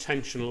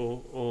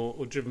intentional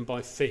or driven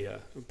by fear,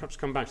 we'll perhaps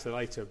come back to that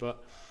later,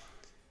 but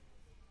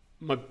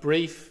my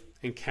brief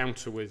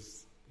encounter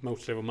with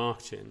multi-level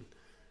marketing,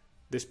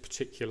 this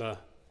particular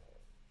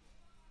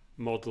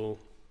model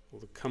or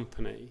the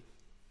company,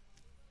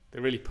 they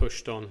really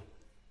pushed on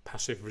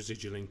passive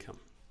residual income.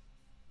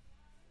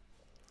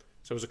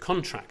 So as a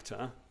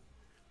contractor,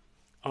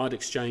 I'd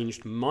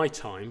exchanged my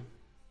time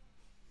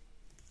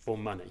for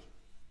money.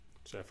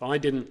 So if I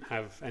didn't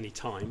have any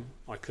time,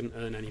 I couldn't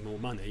earn any more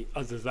money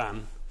other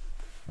than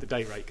the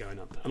day rate going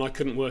up. And I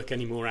couldn't work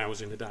any more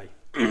hours in a day.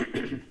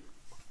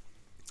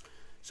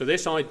 So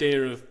this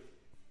idea of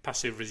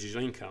passive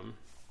residual income,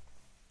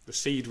 the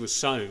seed was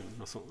sown.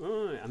 I thought,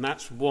 and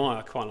that's why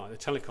I quite like the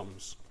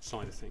telecoms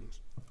side of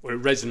things. Or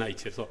it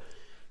resonated. I thought,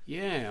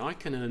 yeah, I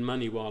can earn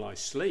money while I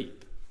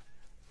sleep.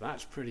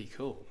 That's pretty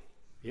cool.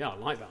 Yeah, I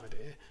like that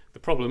idea. The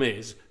problem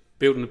is,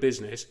 building a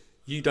business,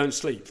 you don't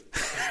sleep.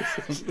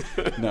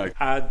 No.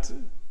 Add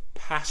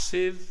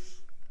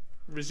passive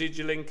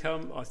residual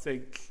income, I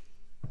think,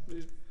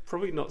 is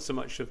probably not so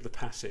much of the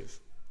passive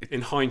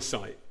in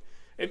hindsight.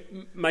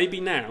 It maybe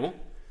now,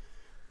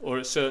 or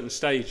at certain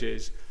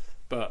stages,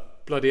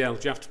 but bloody hell,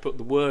 do you have to put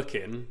the work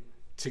in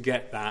to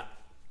get that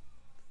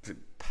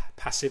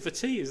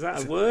passivity? Is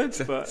that a word?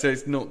 So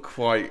it's not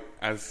quite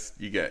as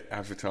you get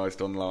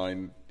advertised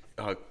online.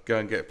 Go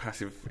and get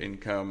passive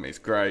income. It's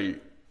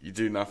great. You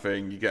do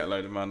nothing. You get a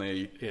load of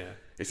money. Yeah,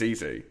 it's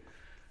easy.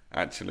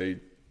 Actually,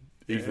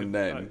 even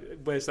then,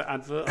 where's that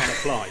advert? I'll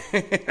apply.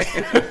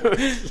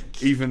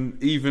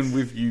 even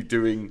with you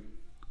doing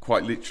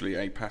quite literally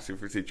a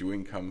passive residual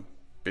income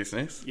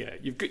business. Yeah,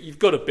 you've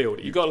got to build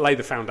it. You've got to lay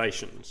the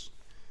foundations.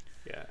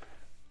 Yeah,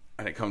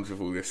 and it comes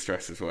with all this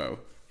stress as well.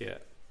 Yeah.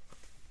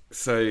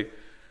 So,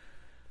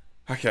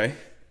 okay,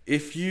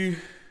 if you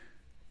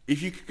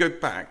could go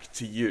back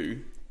to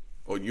you,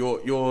 or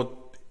you're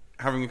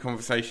having a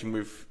conversation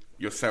with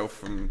yourself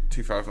from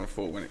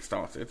 2004 when it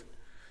started,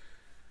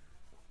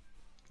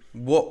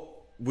 what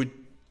would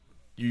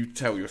you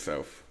tell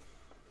yourself?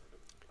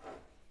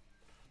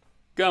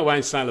 Go away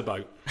and sail a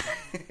boat.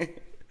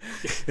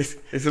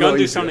 it's Go and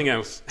do something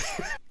else.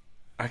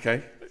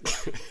 Okay.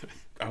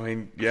 I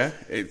mean, yeah.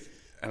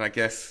 And I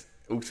guess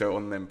also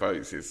on them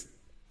boats is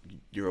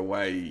you're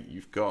away.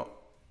 You've got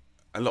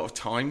a lot of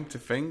time to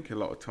think, a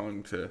lot of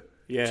time to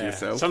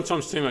yourself.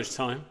 Sometimes too much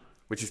time,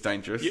 which is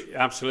dangerous.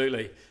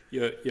 Absolutely.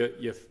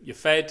 You're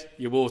fed,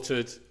 you're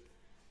watered.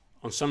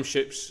 On some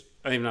ships,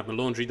 I even have my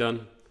laundry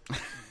done,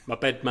 my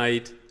bed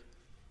made.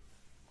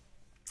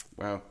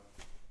 Wow.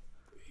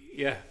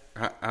 Yeah.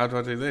 How do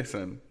I do this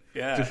then?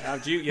 Yeah. How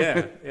do you?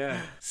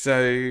 Yeah.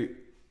 So,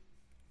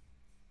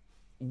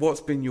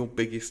 what's been your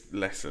biggest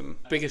lesson?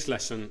 Biggest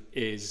lesson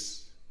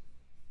is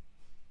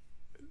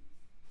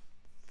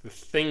the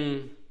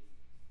thing.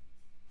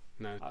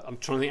 No, I'm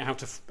trying to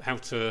think how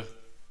to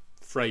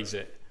phrase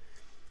it.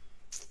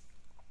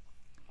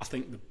 I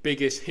think the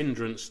biggest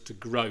hindrance to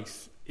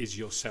growth is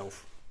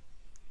yourself.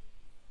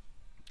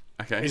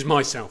 Okay. Is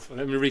myself.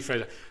 Let me rephrase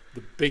that.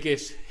 The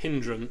biggest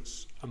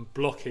hindrance and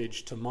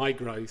blockage to my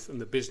growth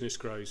and the business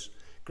growth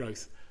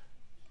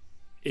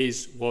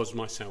was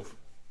myself.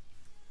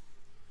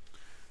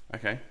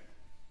 Okay.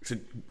 So,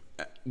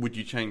 would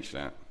you change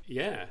that?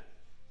 Yeah.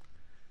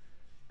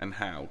 And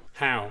how?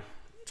 How?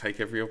 Take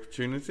every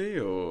opportunity,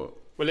 or?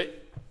 Well,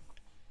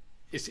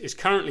 it's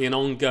currently an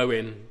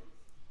ongoing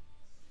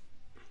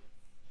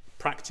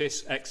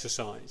practice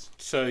exercise.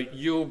 So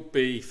you'll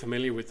be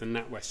familiar with the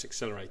NatWest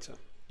Accelerator.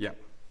 Yeah.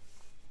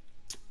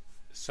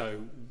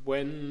 So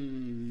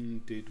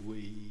when did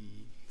we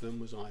them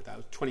was I? That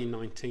was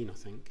 2019, I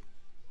think.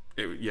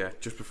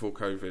 Just before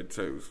COVID.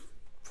 So it was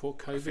before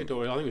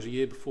COVID, I think it was a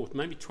year before,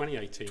 maybe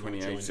 2018.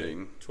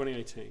 2018.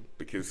 2018.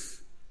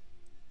 Because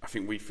I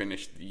think we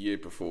finished the year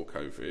before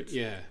COVID.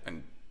 Yeah.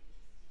 And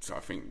so I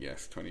think,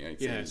 yes,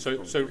 2018. Yeah,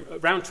 so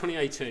around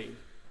 2018.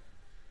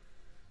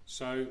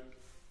 So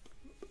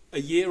a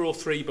year or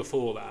three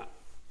before that,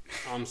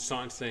 I'm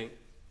starting to think,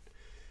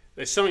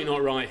 there's something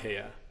not right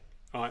here.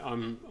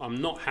 I'm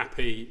not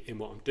happy in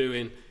what I'm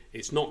doing.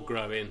 It's not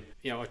growing.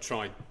 I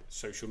tried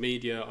social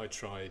media. I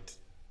tried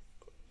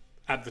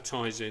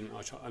advertising.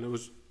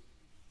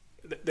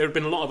 There had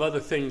been a lot of other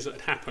things that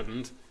had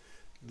happened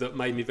that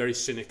made me very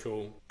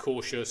cynical,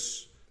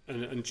 cautious,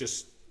 and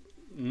just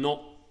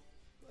not.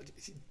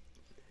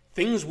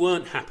 Things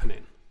weren't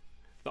happening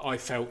that I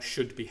felt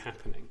should be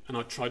happening, and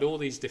I tried all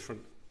these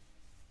different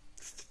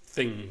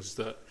things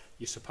that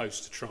you're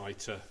supposed to try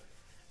to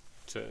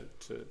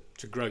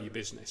grow your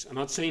business. And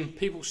I'd seen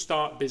people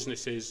start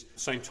businesses at the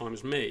same time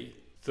as me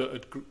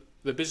that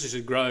the business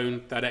had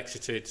grown, they'd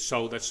exited,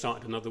 sold, they'd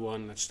started another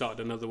one,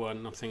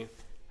 and I'm thinking,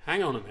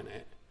 hang on a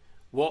minute,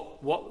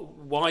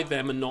 why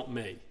them and not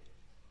me?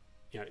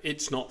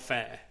 It's not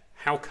fair.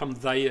 How come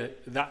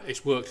that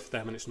it's worked for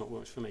them and it's not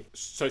worked for me?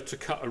 So to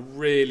cut a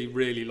really,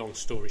 really long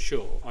story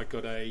short, I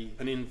got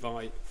an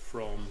invite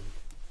from.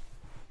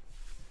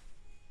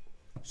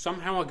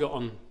 Somehow I got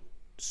on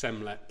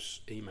Semlep's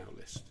email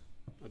list.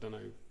 I don't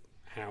know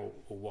how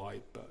or why,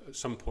 but at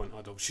some point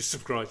I'd obviously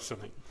subscribed to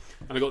something.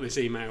 And I got this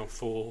email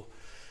for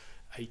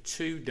a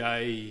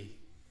 2-day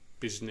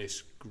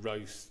business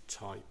growth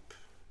type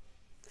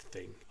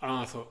thing. And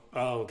I thought,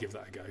 I'll give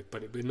that a go.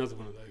 But it'd be another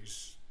one of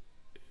those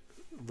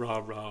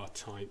rah-rah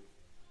type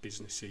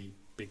businessy,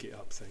 big it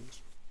up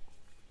things.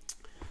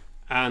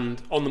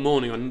 And on the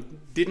morning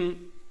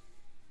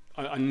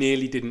I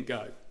nearly didn't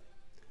go.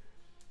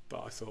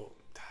 But I thought,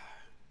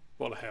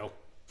 what the hell?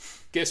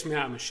 Gets me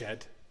out of my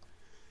shed.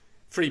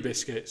 Free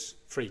biscuits,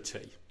 free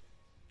tea.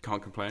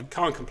 Can't complain.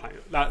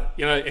 That,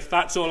 if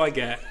that's all I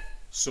get,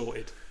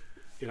 sorted.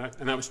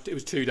 And it was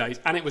 2 days,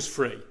 and it was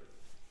free.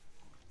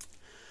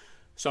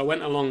 So I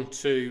went along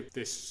to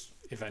this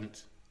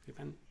event,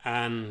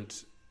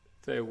 and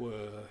there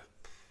were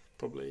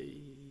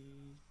probably,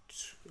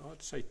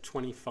 I'd say,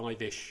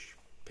 25-ish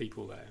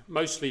people there,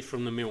 mostly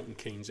from the Milton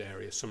Keynes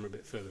area, some are a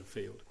bit further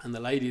afield. And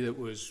the lady that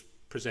was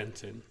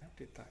presenting, how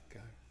did that go?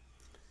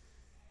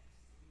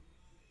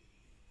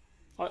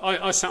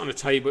 I sat on a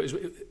table.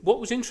 What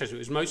was interesting, it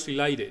was mostly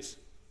ladies.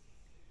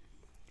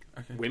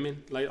 Okay.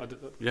 Women,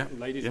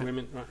 ladies and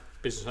women, right,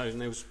 business owners,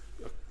 and there was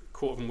a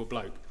quarter of them were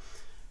bloke.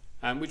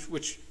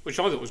 Which I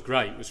thought was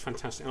great, was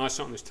fantastic. And I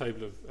sat on this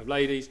table of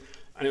ladies,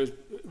 and it was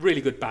really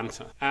good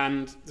banter.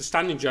 And the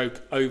standing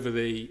joke over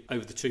the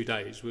 2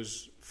 days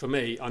was, for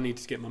me, I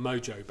needed to get my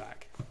mojo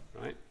back,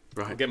 right?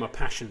 Or get my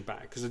passion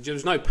back, because there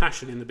was no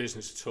passion in the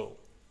business at all.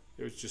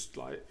 It was just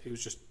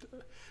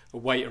a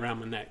weight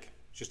around my neck,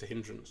 just a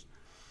hindrance.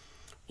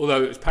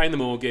 Although it was paying the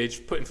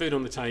mortgage, putting food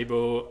on the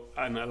table,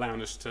 and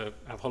allowing us to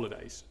have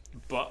holidays,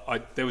 but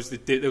there was a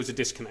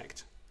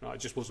disconnect. Right? I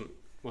just wasn't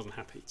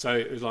happy. So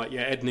it was like,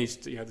 Ed needs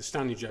to. The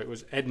standing joke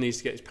was Ed needs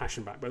to get his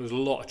passion back, but there was a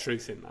lot of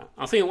truth in that.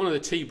 I think at one of the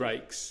tea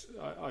breaks,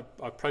 I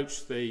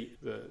approached the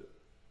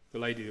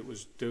lady that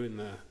was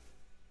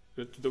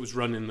that was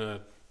running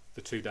the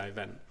 2-day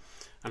event,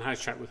 and had a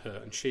chat with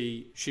her, and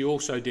she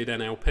also did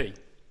NLP.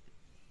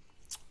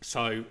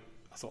 So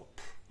I thought,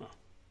 well,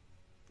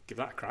 give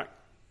that a crack.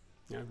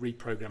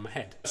 Reprogram my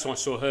head. So I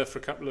saw her for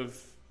a couple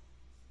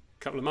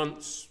of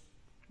months,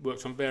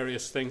 worked on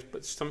various things,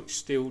 but something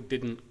still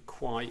didn't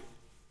quite.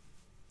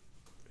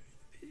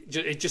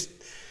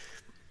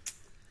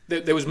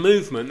 There was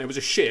movement, there was a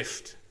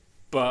shift,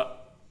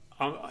 but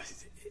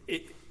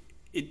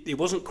it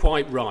wasn't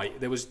quite right.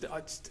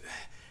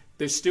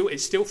 It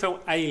still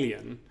felt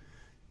alien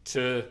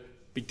to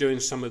be doing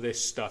some of this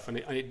stuff, and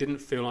it didn't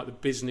feel like the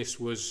business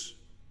was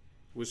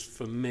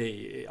for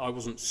me. I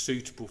wasn't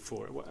suitable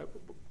for it.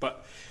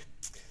 But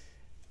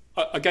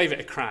I gave it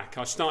a crack.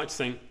 I started to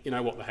think,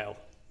 what the hell?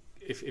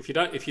 If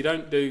you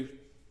don't do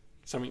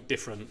something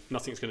different,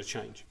 nothing's going to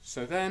change.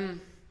 So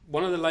then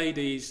one of the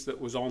ladies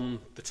that was on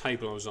the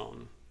table I was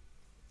on,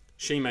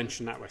 she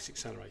mentioned NatWest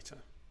Accelerator.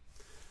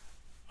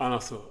 And I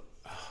thought,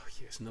 oh,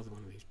 yes, another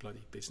one of these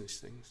bloody business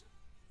things.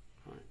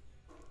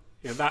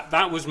 Right.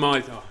 That was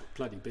my,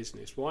 bloody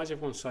business. Why is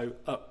everyone so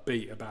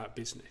upbeat about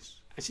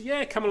business? I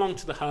said, come along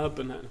to the hub.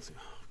 And I thought,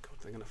 oh, God,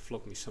 they're going to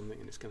flog me something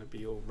and it's going to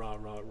be all rah,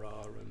 rah,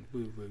 rah and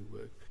woo, woo,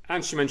 woo.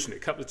 And she mentioned it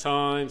a couple of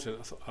times. And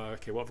I thought, oh,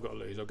 okay, what have I got to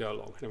lose? I'll go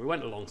along. And we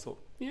went along,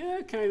 thought,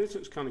 okay, this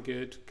looks kind of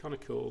good, kind of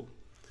cool.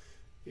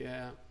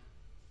 Yeah.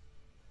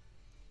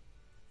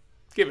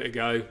 Give it a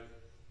go.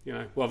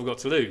 What have I got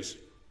to lose?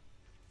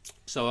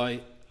 So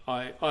I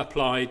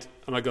applied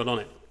and I got on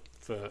it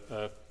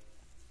for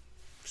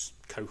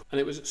and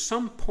it was at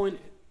some point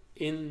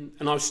and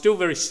I was still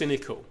very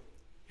cynical.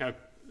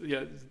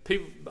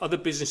 People, other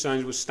business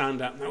owners would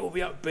stand up and they'll all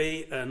be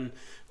upbeat and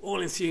all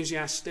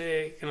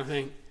enthusiastic, and I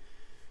think,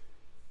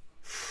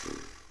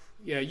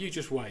 you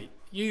just wait.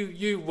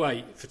 you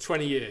wait for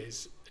 20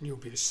 years and you'll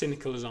be as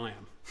cynical as I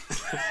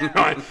am.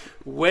 Right?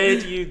 Where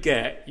do you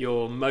get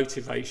your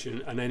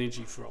motivation and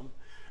energy from?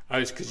 Oh,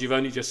 it's because you've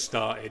only just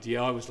started.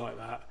 Yeah, I was like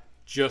that.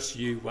 Just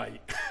you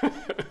wait.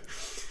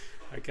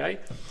 Okay?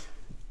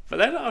 But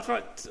then I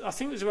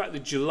think it was about the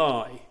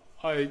July,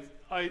 there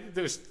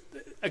was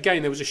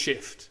a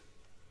shift,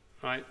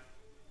 right?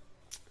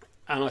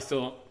 And I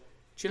thought,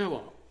 do you know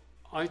what?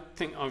 I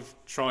think I've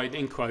tried,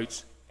 in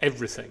quotes,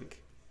 everything.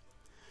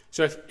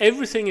 So if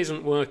everything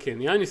isn't working,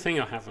 the only thing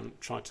I haven't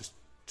tried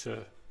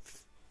to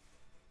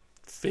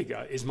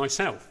figure is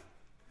myself.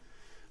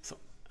 I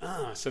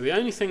thought, so the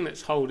only thing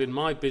that's holding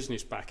my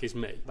business back is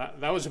me.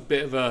 That was a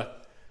bit of a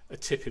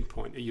tipping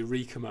point, a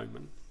eureka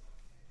moment.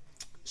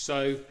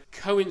 So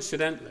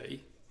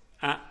coincidentally,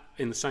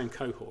 in the same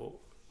cohort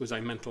was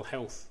a mental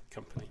health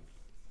company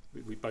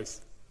we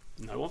both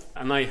know of.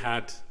 And they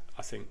had,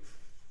 I think,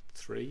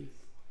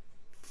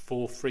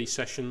 4 free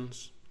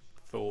sessions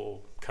for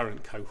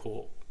current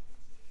cohort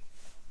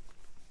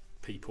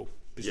people,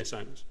 business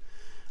owners.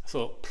 I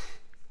thought,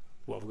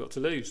 what have I got to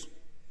lose?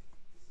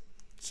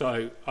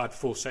 So I had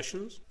 4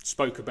 sessions,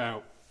 spoke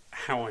about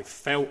how I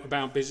felt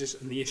about business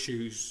and the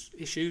issues.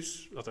 I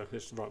don't know if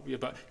that's the right word,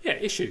 but yeah,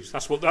 issues.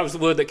 That was the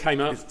word that came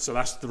up. So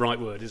that's the right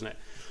word, isn't it?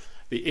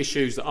 The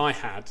issues that I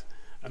had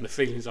and the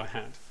feelings I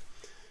had.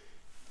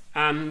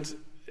 And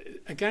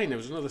again, there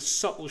was another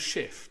subtle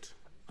shift.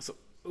 I thought,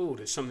 oh,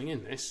 there's something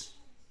in this.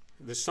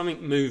 There's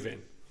something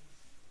moving.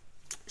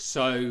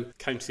 So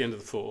came to the end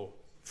of the 4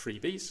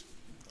 freebies,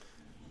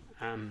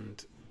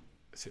 and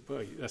I said,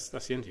 well, that's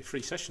the end of your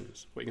free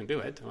sessions. What are you going to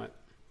do, Ed? I'm like,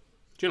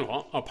 do you know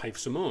what? I'll pay for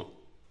some more.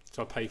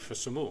 So I paid for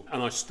some more.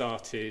 And I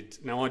started,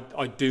 now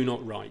I do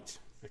not write,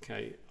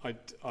 okay?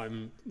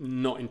 I'm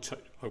not in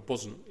touch, I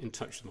wasn't in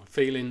touch with my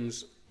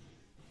feelings,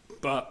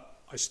 but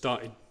I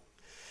started,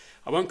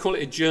 I won't call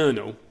it a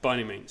journal by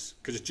any means,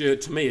 because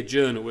to me a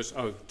journal was,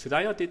 oh,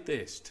 today I did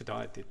this, today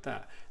I did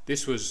that.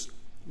 This was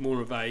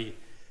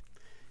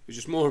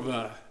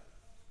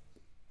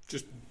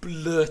just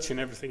blurting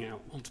everything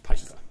out onto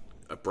paper.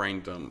 A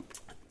brain dump.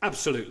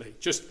 Absolutely.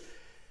 Just,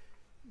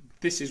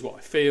 this is what I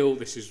feel,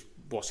 this is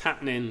what's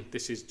happening,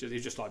 it's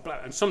just like blah.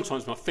 And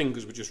sometimes my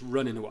fingers were just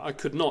running away. I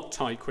could not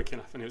type quick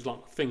enough, and it was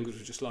like my fingers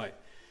were just like,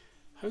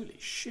 holy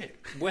shit,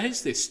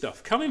 where's this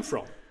stuff coming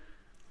from?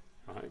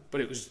 Right?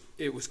 But it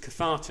was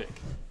cathartic.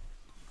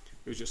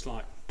 It was just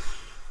like,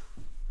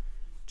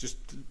 just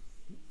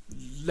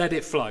let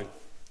it flow.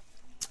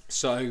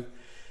 So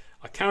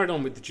I carried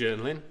on with the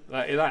journaling,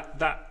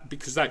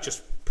 because that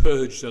just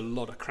purged a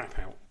lot of crap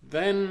out.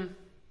 Then,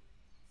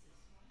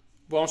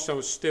 whilst I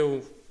was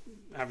still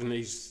having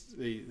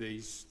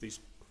these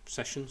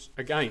sessions,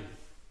 again,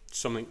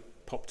 something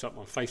popped up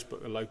on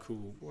Facebook, a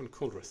local, I want to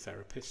call her a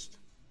therapist.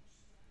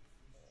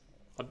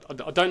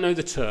 I don't know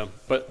the term,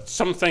 but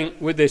something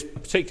with this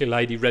particular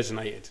lady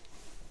resonated.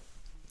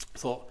 I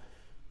thought,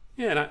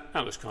 yeah,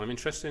 that looks kind of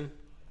interesting.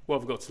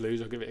 What have I got to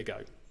lose? I'll give it a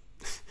go.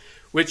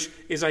 Which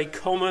is a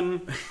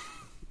common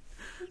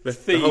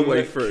theme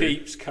that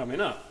keeps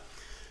coming up.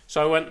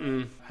 So I went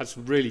and had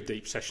some really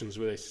deep sessions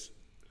with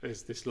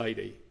this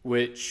lady,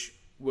 which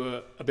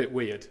were a bit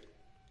weird.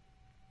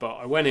 But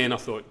I went in, I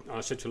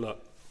said to her,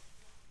 look,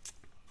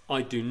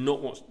 I don't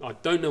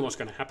know what's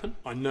going to happen.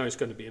 I know it's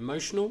going to be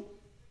emotional,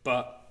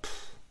 but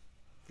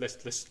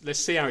let's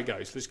see how it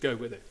goes. Let's go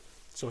with it.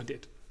 So I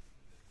did.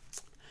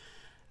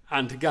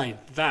 And again,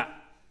 that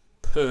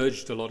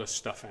purged a lot of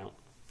stuff out.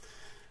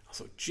 I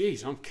thought,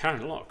 geez, I'm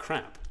carrying a lot of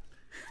crap.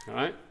 All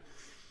right?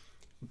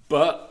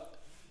 But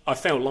I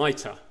felt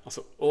lighter. I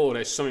thought, oh,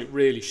 there's something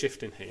really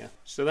shifting here.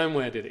 So then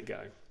where did it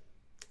go?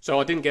 So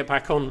I didn't get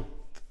back on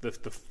the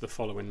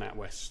following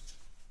NatWest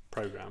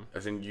program.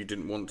 As in you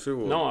didn't want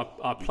to? Or no,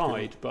 I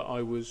applied, but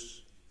I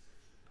was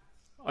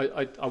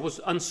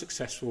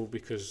unsuccessful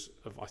because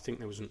of, I think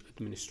there was an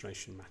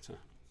administration matter.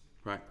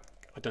 Right.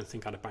 I don't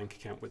think I had a bank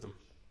account with them.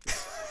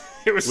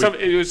 It was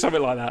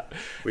something like that.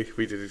 We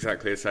did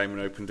exactly the same and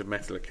opened a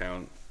metal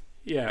account.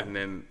 Yeah. And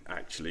then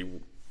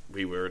actually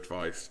we were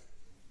advised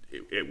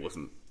it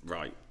wasn't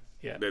right.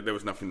 Yeah. There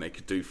was nothing they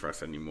could do for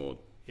us anymore.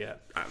 Yeah.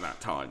 At that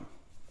time.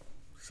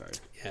 So.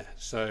 Yeah.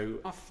 So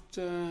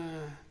after,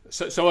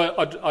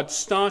 I'd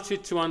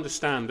started to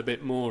understand a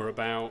bit more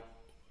about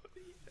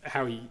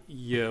how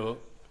your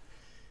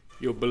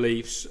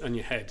beliefs and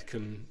your head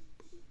can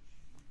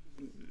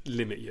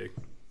limit you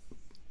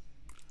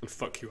and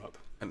fuck you up.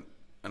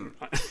 And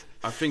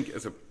I think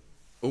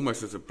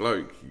almost as a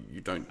bloke, you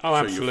don't show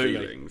absolutely.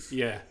 your feelings.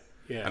 Yeah.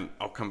 And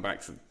I'll come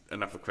back to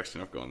another question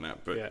I've got on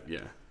that, but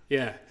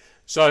yeah.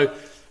 So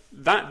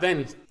that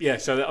then,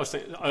 so I was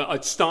thinking,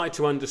 I'd started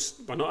to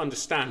not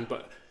understand,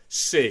 but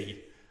see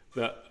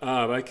that,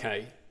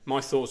 okay, my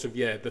thoughts of,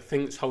 the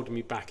thing that's holding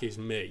me back is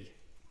me.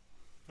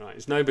 Right?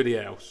 It's nobody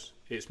else,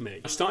 it's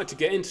me. I started to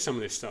get into some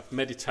of this stuff,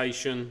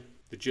 meditation,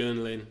 the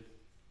journaling,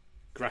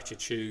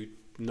 gratitude,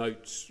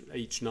 notes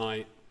each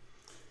night.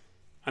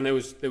 And there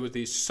were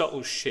these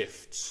subtle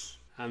shifts.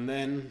 And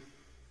then,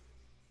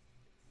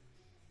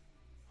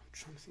 I'm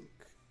trying to think.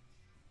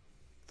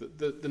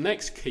 the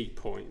next key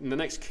point and the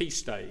next key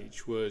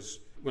stage was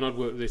when I'd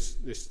worked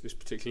with this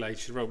particular lady.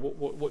 She said, "Right,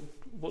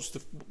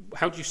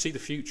 how do you see the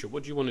future?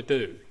 What do you want to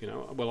do? You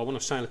know, well, I want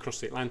to sail across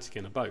the Atlantic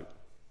in a boat,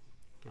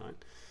 right?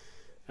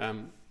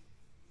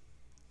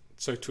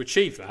 So to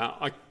achieve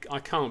that, I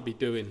can't be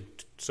doing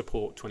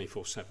support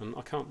 24/7.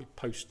 I can't be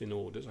posting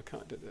orders. I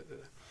can't do that.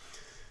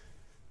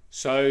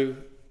 So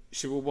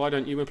she said, well, why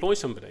don't you employ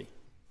somebody?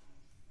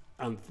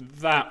 And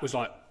that was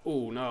like,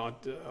 oh no,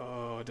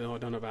 I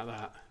don't know about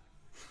that.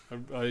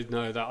 I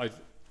know that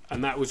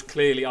and that was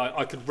clearly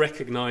I could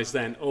recognise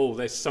then. Oh,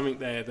 there's something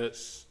there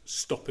that's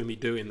stopping me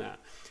doing that,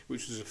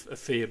 which was a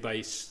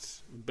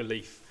fear-based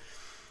belief.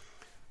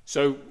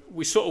 So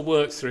we sort of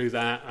worked through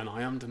that, and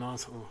I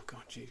thought, oh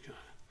God, gee.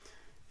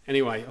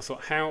 Anyway, I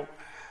thought, how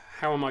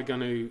am I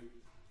going to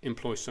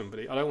employ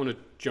somebody? I don't want to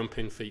jump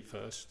in feet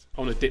first.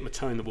 I want to dip my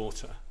toe in the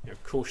water.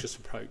 Cautious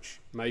approach.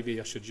 Maybe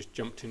I should just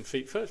jumped in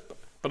feet first,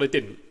 but I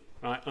didn't.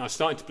 Right? And I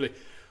started to believe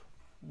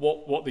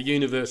what the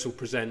universe will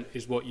present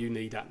is what you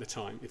need at the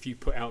time if you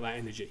put out that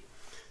energy.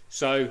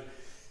 So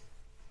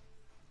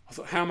I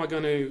thought, how am I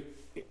going to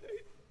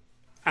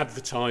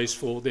advertise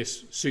for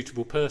this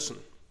suitable person?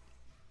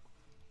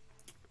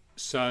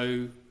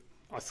 So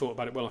I thought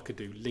about it. Well, I could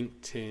do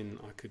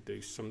LinkedIn. I could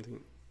do something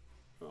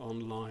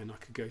online. I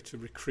could go to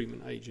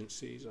recruitment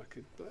agencies.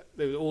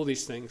 There were all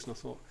these things, and I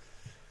thought,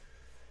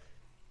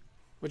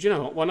 well, do you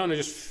know what? Why don't I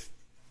just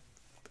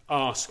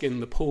ask in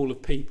the pool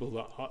of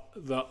people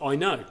that I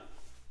know?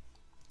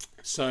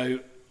 So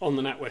on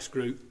the NatWest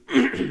group,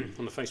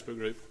 on the Facebook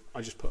group,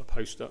 I just put a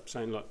post up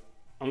saying, look,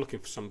 I'm looking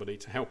for somebody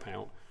to help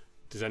out.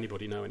 Does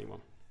anybody know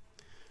anyone?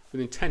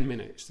 Within 10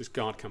 minutes, this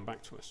guard come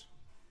back to us.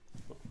 I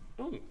thought,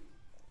 oh,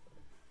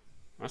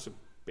 that's a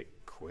bit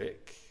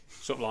quick.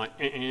 Sort of like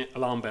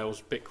alarm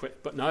bells, bit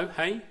quick. But no,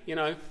 hey,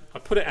 I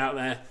put it out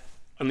there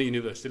and the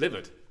universe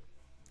delivered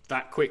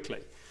that quickly.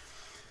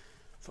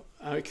 I thought,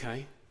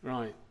 okay,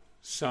 right.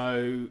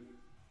 So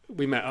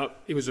we met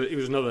up. He was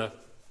another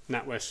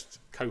NatWest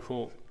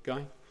cohort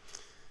guy.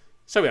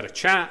 So we had a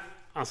chat.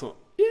 I thought,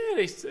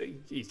 yeah,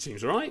 he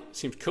seems all right.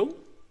 Seems cool.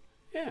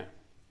 Yeah.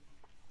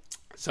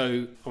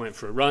 So I went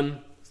for a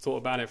run. Thought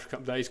about it for a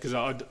couple of days because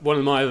one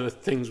of my other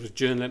things was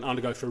journaling. I had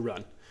to go for a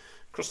run.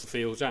 Across the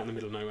fields, out in the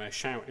middle of nowhere,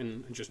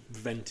 shouting and just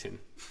venting.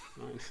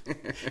 Right?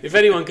 If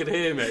anyone could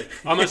hear me,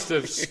 I must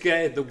have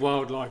scared the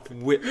wildlife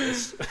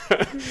witless.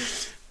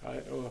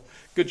 Right? Or,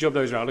 good job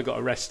those around. I got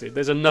arrested.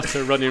 There's a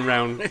nutter running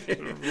around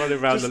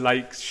the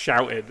lake,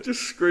 shouting,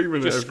 just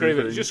screaming at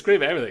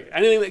everything.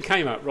 Anything that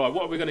came up, right?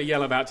 What are we going to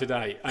yell about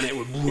today? And it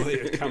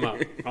would come up.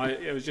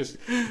 Right? It was just,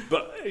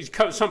 but it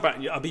comes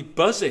something. I'd be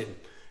buzzing.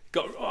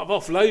 I've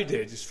offloaded.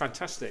 It's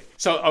fantastic.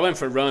 So I went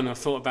for a run. I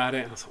thought about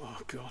it, and I thought,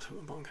 oh God.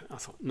 I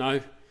thought, no.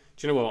 Do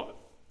you know what?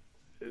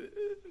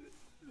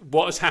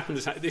 What has happened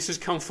is this has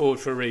come forward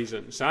for a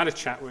reason. So I had a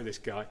chat with this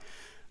guy.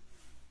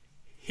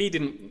 He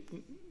didn't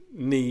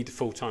need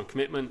full-time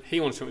commitment. He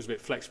wanted something that was a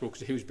bit flexible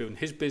because he was building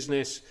his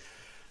business.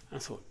 And I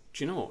thought,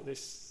 do you know what?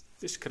 This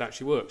could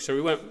actually work. So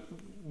we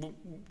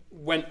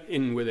went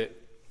in with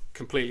it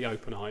completely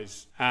open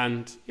eyes,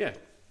 and yeah.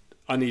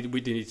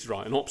 We did need to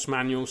write an ops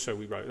manual, so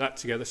we wrote that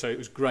together. So it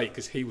was great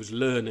because he was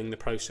learning the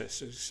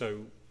processes.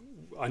 So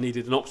I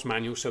needed an ops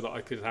manual so that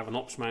I could have an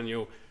ops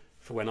manual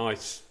for when I,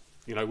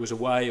 was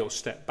away or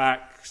stepped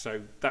back.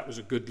 So that was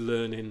a good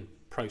learning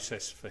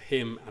process for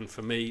him and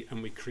for me,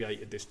 and we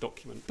created this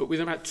document. But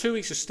within about 2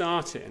 weeks of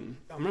starting,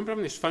 I remember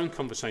having this phone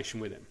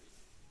conversation with him,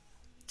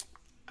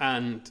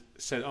 and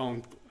said,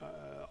 "Oh,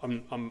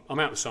 I'm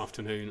out this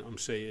afternoon. I'm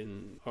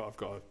seeing. I've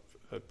got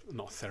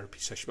not a therapy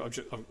session, but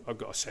I've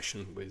got a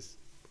session with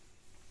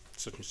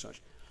such and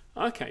such."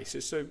 Okay,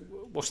 so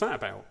what's that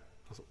about?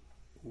 I thought,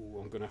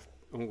 I'm gonna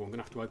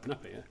have to open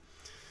up here.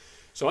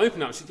 So I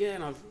opened up and said, yeah,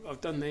 and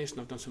I've done this,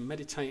 and I've done some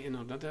meditating,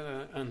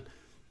 and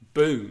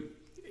boom,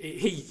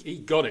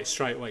 he got it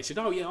straight away. He said,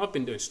 oh yeah, I've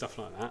been doing stuff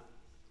like that.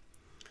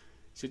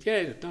 He said,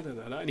 yeah,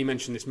 and he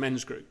mentioned this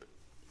men's group.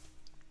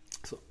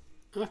 I thought,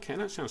 okay,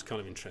 that sounds kind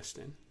of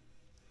interesting.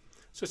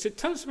 So I said,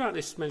 tell us about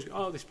this men's group.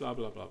 Oh, this blah,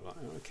 blah, blah, blah.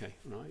 Okay,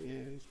 right,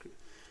 yeah.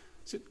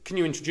 I said, can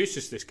you introduce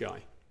us to this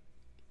guy?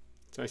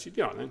 So I said,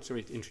 yeah, then. So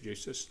he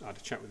introduced us. I had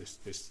a chat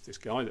with this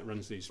guy that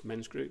runs these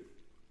men's group.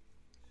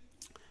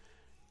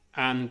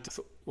 And I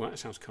thought, well, that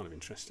sounds kind of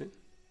interesting.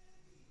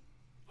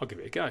 I'll give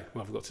it a go.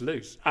 What have I got to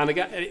lose? And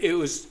again, it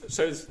was,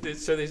 so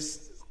there's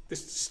this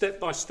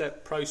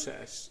step-by-step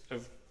process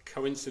of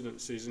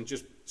coincidences and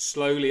just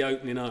slowly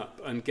opening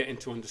up and getting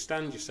to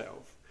understand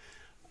yourself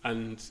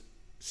and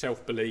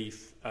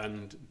self-belief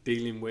and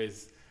dealing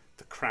with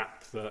the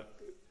crap that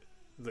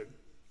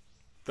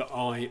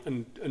I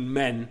and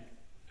men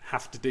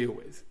have to deal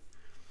with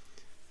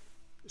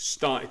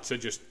started to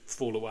just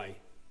fall away.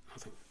 I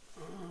think,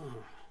 oh,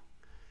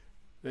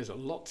 there's a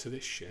lot to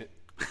this shit.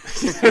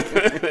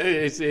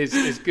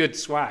 It's good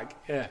swag,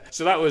 yeah.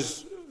 So that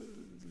was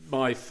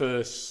my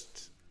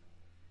first,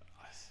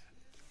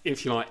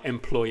 if you like,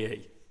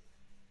 employee.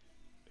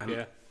 And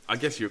yeah. I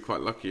guess you're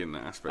quite lucky in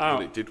that aspect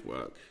that it did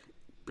work,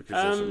 because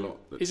there's a lot.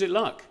 Is it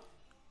luck?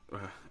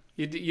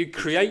 You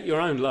create your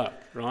own luck,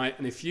 right?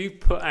 And if you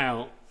put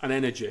out an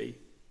energy,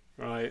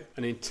 right,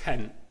 an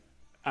intent,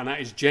 and that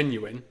is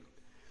genuine,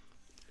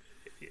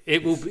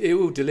 it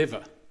will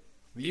deliver.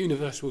 The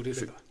universe will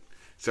deliver.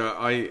 So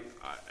I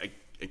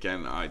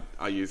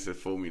use the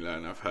formula,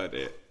 and I've heard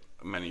it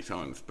many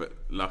times, but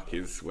luck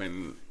is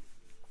when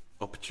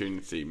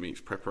opportunity meets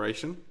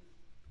preparation,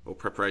 or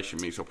preparation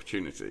meets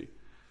opportunity.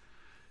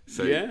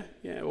 So yeah,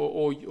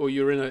 or you're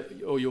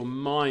your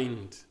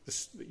mind,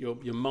 your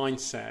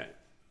mindset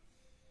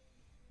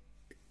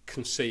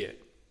can see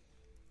it,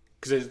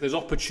 because there's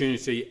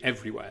opportunity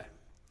everywhere,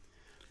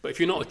 but if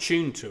you're not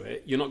attuned to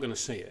it, you're not going to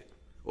see it.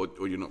 Or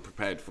you're not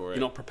prepared for it.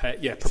 You're not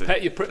prepared. Yeah,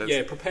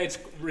 prepared's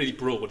really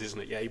broad,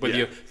 isn't it? Yeah, whether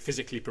you're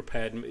physically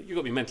prepared, you've got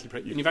to be mentally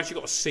prepared, and you've actually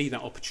got to see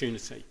that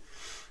opportunity.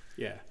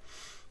 Yeah.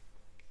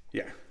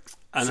 Yeah.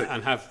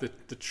 And have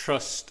the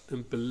trust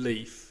and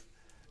belief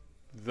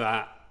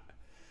that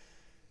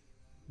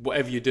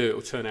whatever you do, it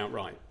will turn out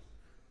right.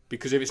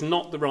 Because if it's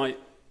not the right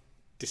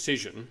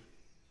decision,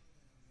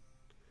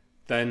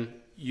 then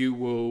you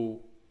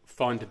will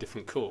find a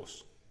different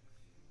course.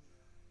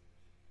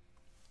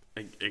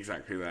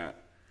 Exactly that.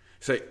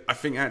 So I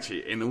think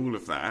actually in all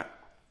of that,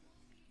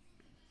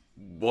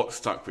 what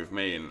stuck with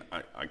me, and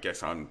I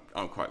guess I'm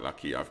quite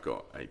lucky, I've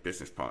got a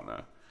business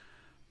partner,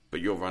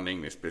 but you're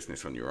running this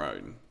business on your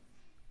own.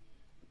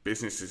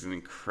 Business is an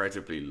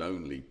incredibly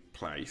lonely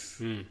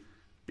place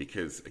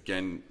because,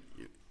 again,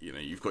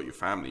 you've got your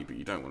family, but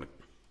you don't want to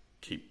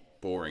keep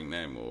boring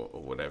them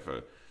or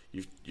whatever.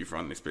 You've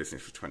run this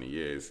business for 20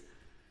 years.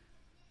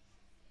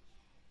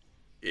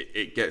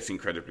 It gets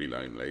incredibly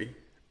lonely.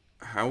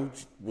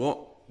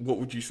 What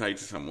would you say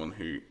to someone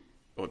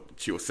or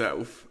to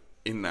yourself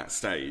in that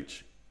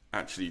stage?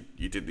 Actually,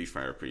 you did these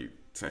therapy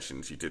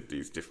sessions, you did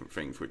these different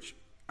things which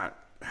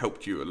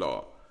helped you a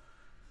lot.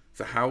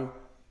 So how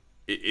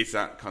is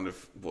that kind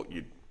of what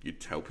you'd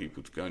tell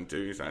people to go and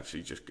do? Is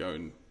actually just go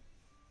and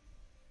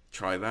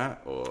try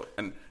that,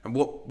 and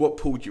what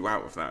pulled you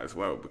out of that as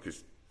well?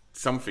 Because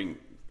something,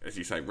 as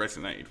you say,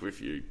 resonated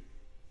with you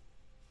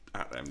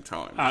at them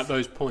times. At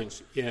those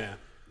points, yeah.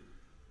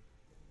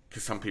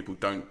 Because some people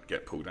don't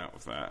get pulled out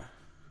of that.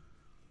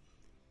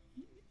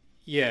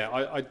 Yeah,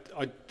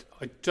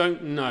 I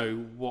don't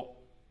know what.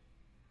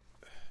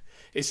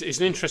 It's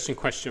an interesting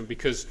question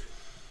because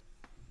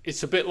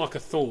it's a bit like a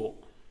thought.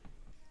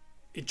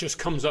 It just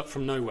comes up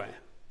from nowhere.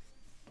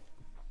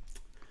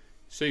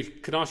 So you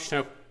could ask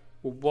yourself,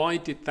 well, why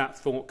did that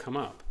thought come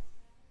up?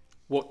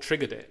 What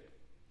triggered it?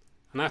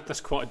 And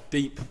that's quite a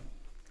deep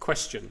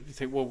question. You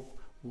think, well,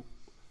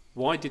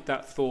 why did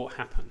that thought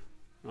happen?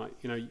 Right?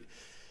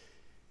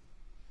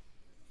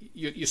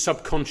 Your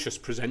subconscious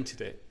presented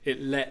it. It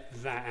let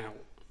that out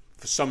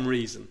for some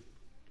reason.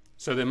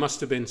 So there must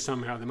have been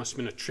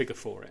a trigger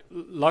for it.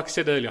 Like I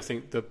said earlier, I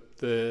think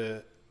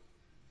the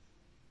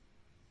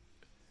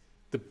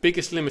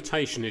biggest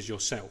limitation is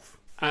yourself.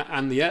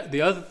 And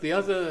the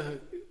other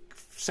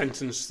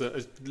sentence that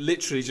has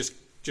literally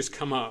just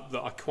come up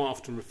that I quite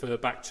often refer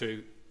back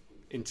to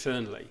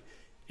internally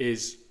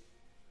is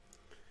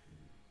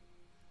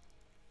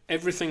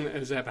everything that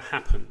has ever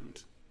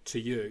happened to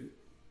you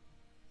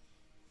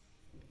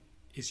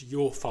is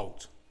your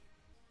fault,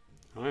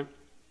 right?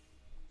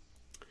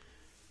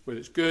 Whether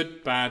it's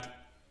good, bad,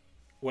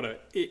 whatever,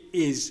 it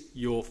is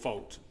your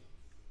fault.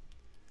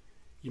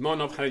 You might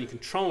not have had any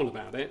control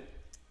about it,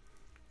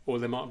 or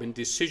there might have been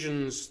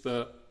decisions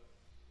that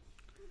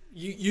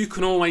you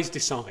can always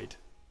decide,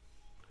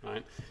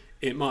 right?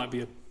 It might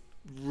be a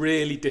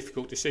really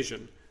difficult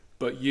decision,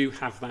 but you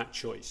have that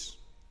choice,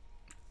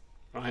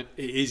 right?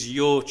 It is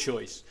your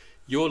choice.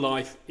 Your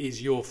life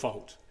is your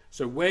fault.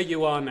 So where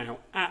you are now,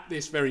 at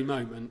this very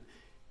moment,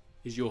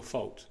 is your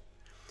fault.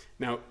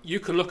 Now,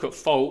 you can look at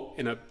fault,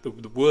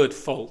 the word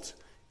fault,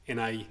 in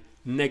a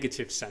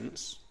negative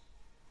sense,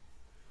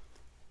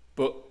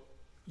 but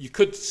you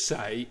could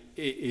say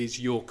it is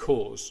your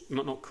cause.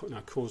 Not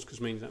cause, because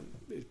it means that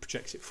it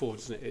projects it forward,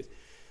 doesn't it?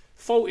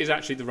 Fault is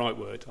actually the right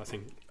word, I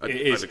think. I'd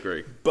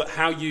agree. But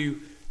how you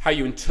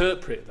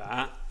interpret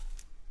that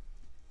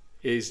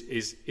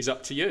is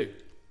up to you.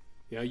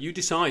 You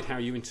decide how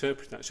you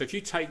interpret that. So if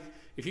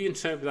you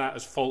interpret that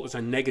as fault as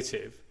a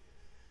negative,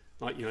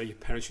 like your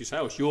parents used to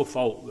say, "Oh, it's your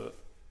fault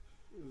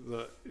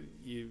that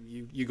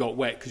you got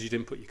wet because you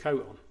didn't put your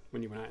coat on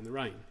when you went out in the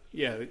rain."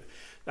 Yeah,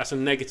 that's a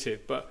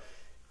negative. But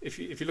if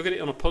you look at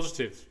it on a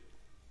positive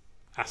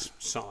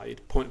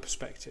side, point of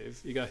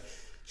perspective, you go,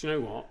 "Do you know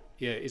what?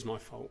 Yeah, it is my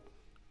fault,"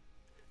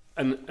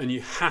 and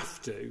you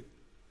have to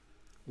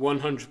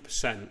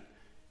 100%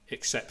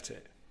 accept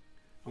it.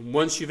 And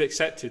once you've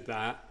accepted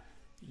that,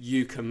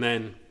 you can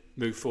then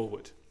move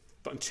forward.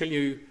 But until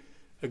you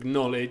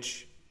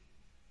acknowledge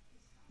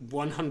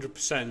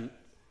 100%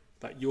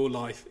 that your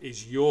life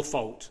is your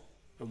fault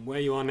and where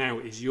you are now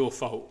is your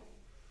fault,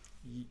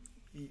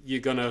 you're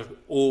going to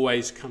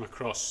always come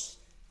across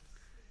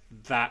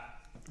that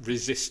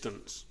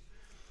resistance.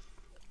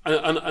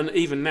 And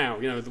even now,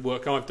 the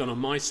work I've done on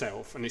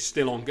myself, and it's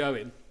still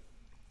ongoing,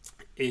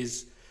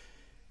 is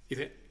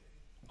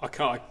I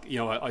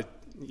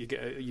you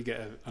get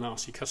an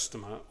arsey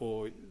customer,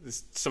 or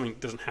something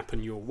doesn't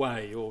happen your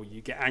way, or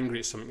you get angry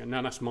at something.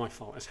 No, that's my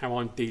fault. That's how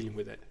I'm dealing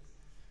with it.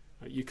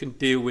 You can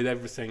deal with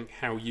everything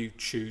how you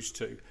choose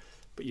to,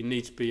 but you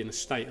need to be in a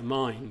state of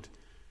mind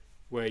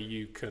where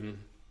you can,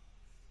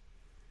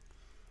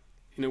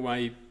 in a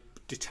way,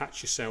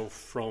 detach yourself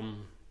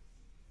from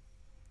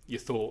your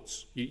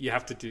thoughts. You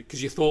have to do,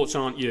 because your thoughts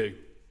aren't you.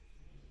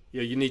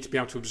 You need to be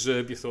able to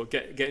observe your thoughts.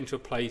 Get into a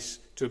place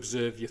to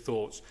observe your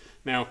thoughts.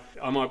 Now,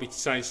 I might be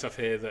saying stuff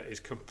here that is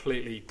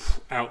completely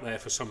out there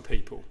for some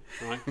people,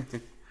 right?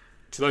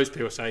 To those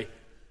people, I say,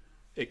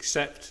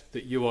 accept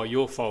that you are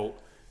your fault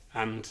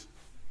and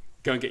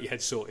go and get your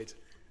head sorted,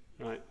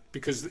 right?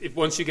 Because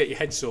once you get your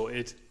head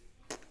sorted,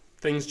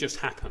 things just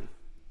happen.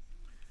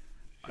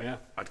 Yeah,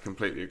 I'd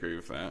completely agree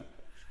with that.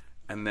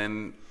 And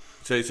then,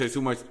 so it's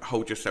almost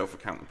hold yourself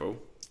accountable.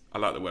 I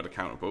like the word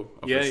accountable,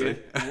 obviously.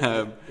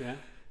 Yeah.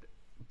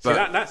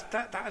 But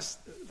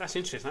that's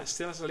interesting. That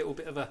still has a little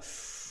bit of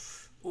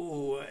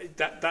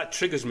that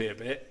triggers me a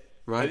bit.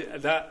 Right.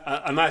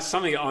 And that's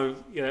something I'm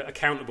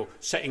accountable.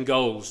 Setting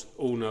goals.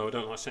 Oh no, I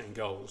don't like setting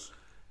goals.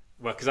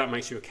 Well, because that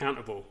makes you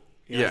accountable.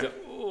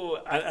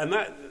 And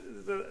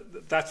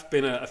that's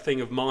been a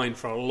thing of mine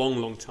for a long,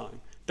 long time.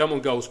 Don't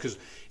want goals, because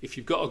if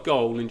you've got a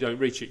goal and you don't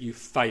reach it, you've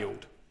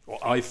failed, or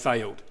I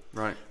failed.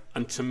 Right.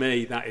 And to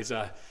me, that's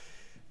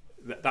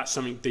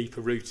something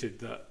deeper rooted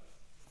that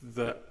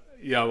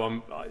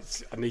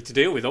I need to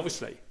deal with,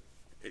 obviously.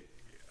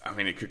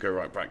 It could go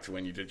right back to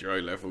when you did your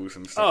O-levels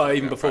and stuff. Oh,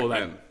 even before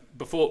then.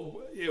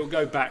 Before, it'll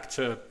go back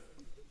to,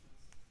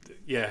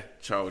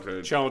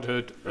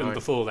 childhood and right.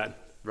 Before then.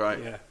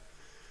 Right. Yeah.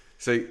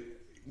 So,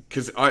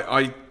 because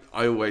I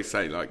always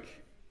say,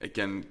 like,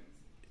 again,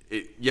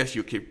 yes,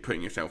 you keep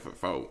putting yourself at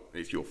fault.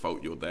 It's your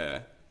fault you're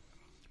there.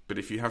 But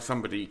if you have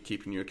somebody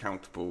keeping you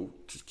accountable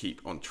to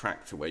keep on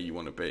track to where you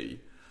want to be,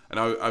 and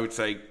I would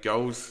say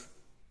goals,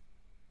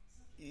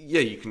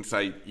 you can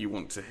say you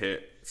want to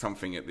hit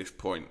something at this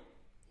point,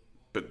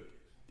 but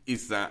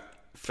is that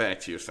fair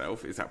to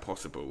yourself? Is that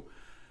possible?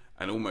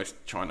 And almost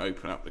try and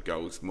open up the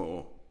goals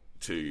more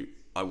to,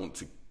 I want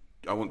to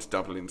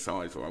double in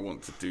size, or I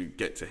want to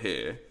get to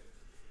here,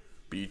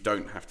 but you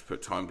don't have to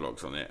put time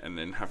blocks on it, and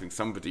then having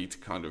somebody to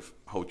kind of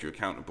hold you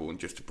accountable and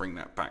just to bring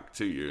that back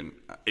to you. And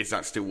is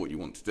that still what you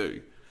want to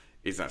do?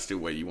 Is that still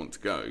where you want to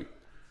go?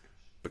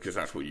 Because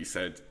that's what you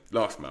said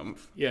last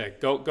month. Yeah,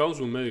 goals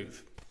will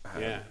move.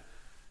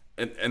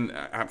 And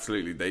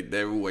absolutely,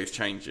 they're always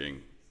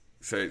changing.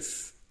 So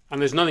and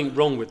there's nothing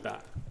wrong with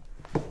that.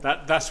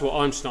 That's what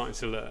I'm starting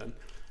to learn.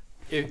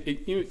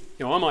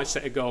 I might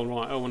set a goal,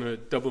 right, I want to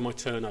double my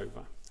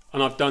turnover.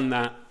 And I've done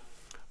that.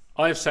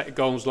 I have set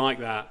goals like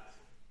that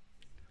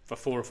for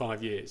 4 or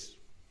 5 years,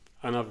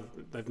 and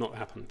they've not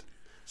happened.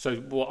 So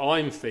what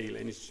I'm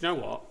feeling is, you know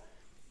what?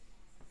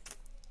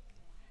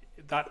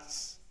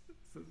 That's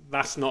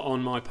not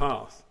on my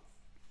path.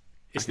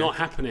 It's not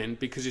happening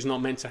because it's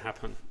not meant to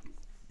happen.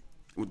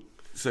 Well,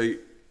 so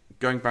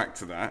going back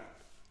to that,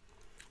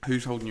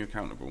 who's holding you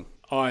accountable?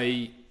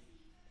 Other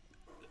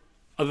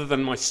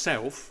than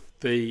myself,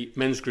 the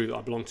men's group that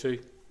I belong to.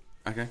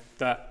 Okay.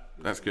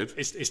 That's good.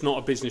 It's not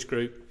a business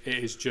group. It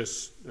is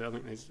just, I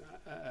think there's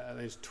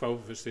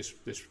 12 of us this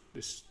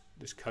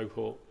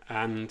cohort,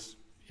 and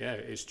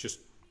it's just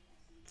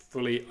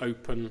fully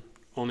open,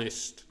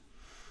 honest.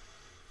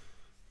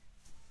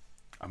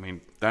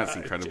 That's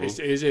incredible.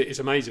 It's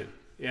amazing.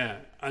 Yeah,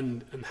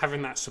 and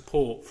having that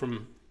support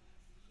from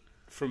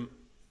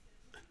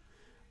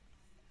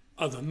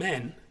other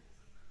men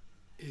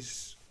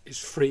is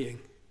freeing.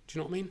 Do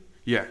you know what I mean?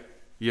 Yeah.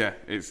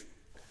 It's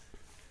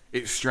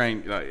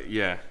strange.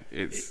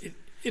 It's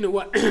in a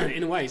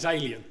way it's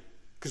alien,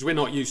 because we're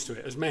not used to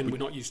it. As men, we're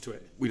not used to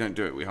it. We don't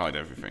do it. We hide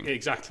everything.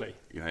 Exactly.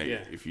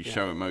 If you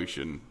show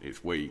emotion,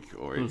 it's weak,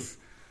 or it's.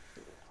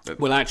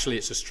 Well, actually,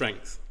 it's a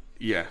strength.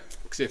 Yeah.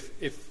 Because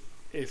if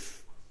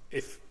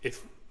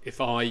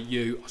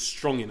you are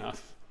strong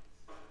enough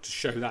to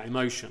show that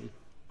emotion,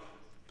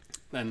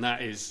 then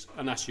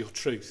that's your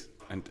truth.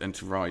 And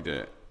to ride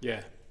it.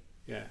 Yeah.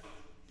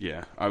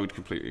 Yeah, I would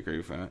completely agree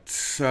with that.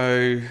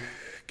 So,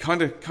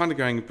 kind of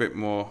going a bit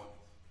more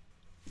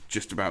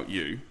just about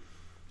you.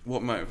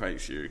 What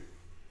motivates you?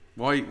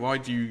 Why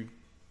do you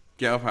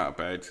get up out of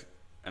bed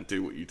and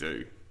do what you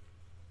do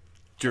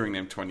during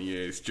them 20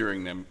 years,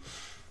 during them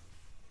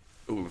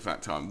all of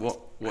that time? What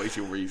is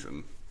your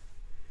reason?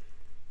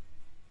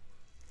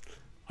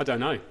 I don't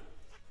know.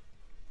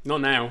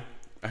 Not now.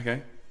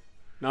 Okay.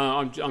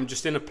 No, I'm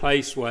just in a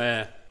place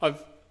where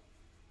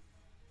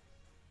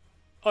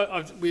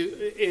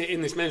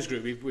in this men's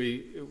group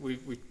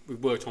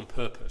we've worked on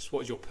purpose.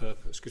 What is your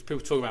purpose? Because people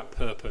talk about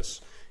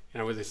purpose,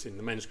 whether it's in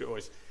the men's group or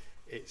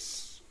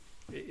it's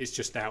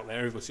just out there.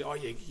 Everyone says, "Oh,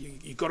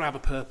 you got to have a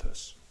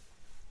purpose."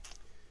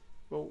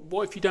 Well,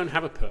 what if you don't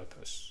have a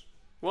purpose?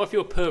 What if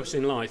your purpose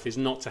in life is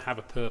not to have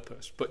a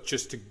purpose, but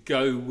just to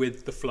go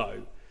with the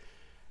flow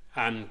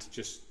and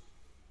just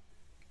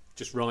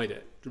ride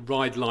it,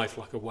 ride life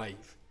like a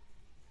wave?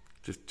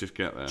 Just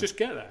get there. Just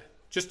get there.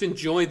 Just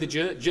enjoy the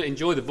journey,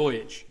 enjoy the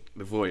voyage.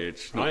 The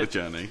voyage, not right? the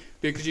journey.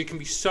 Because you can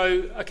be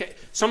so... Okay,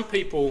 some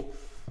people...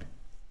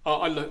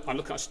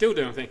 I still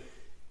do, and I think,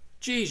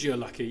 geez, you're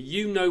lucky.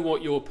 You know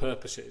what your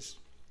purpose is.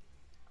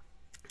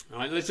 All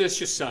right, let's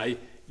just say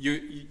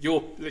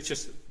your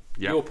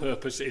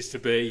purpose is to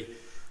be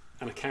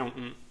an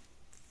accountant,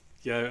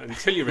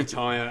 until you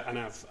retire and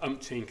have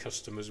umpteen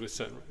customers with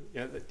certain...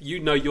 you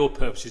know your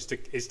purpose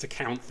is to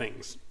count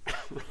things.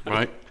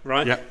 Right.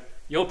 Yeah.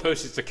 Your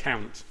purpose is to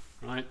count,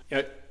 right?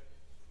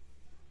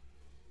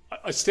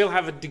 I still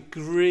have a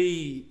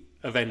degree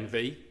of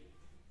envy,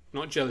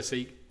 not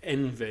jealousy,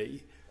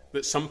 envy,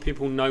 that some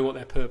people know what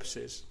their purpose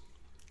is.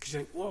 Because you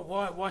think, well,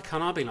 why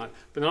can't I be like...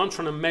 But then I'm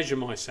trying to measure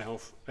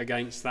myself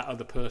against that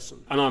other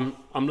person. And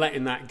I'm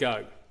letting that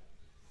go.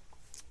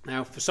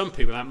 Now, for some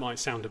people, that might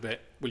sound a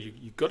bit... Well,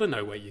 you've got to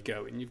know where you're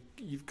going.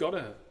 You've got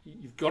to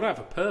have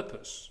a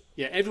purpose.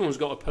 Yeah, everyone's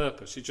got a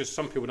purpose. It's just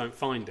some people don't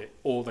find it.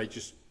 Or their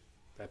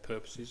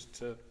purpose is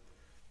to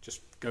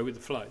just go with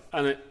the flow.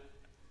 And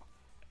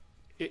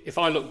if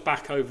I look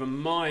back over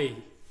my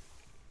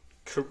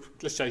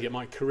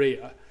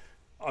career,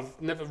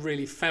 I've never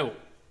really felt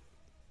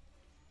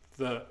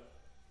that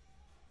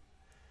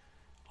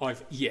I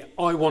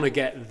want to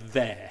get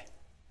there.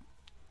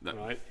 No.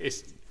 Right?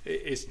 It's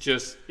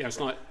just, it's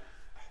not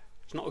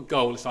a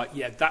goal. It's like,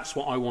 that's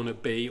what I want to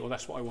be, or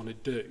that's what I want to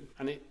do.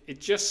 And I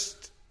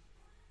just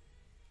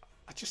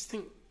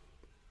think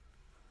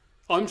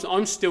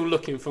I'm still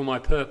looking for my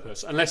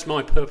purpose, unless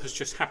my purpose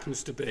just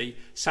happens to be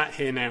sat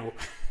here now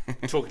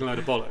talking a load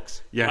of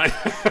bollocks. Yeah. Right?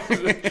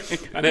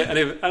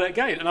 and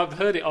again, I've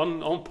heard it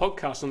on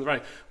podcasts on the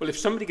radio. Well,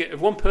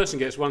 if one person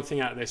gets one thing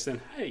out of this, then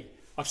hey,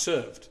 I've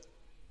served.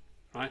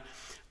 Right?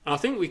 And I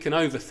think we can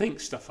overthink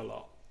stuff a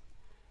lot.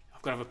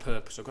 I've got to have a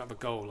purpose. I've got to have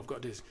a goal. I've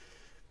got to do this.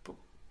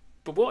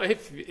 But what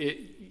if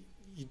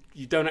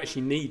you don't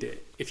actually need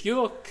it? If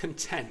you're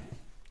content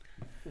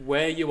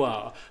where you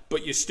are,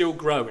 but you're still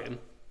growing,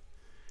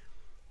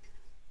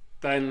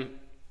 then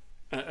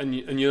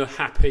and you're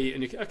happy,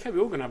 and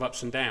we're all going to have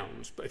ups and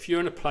downs. But if you're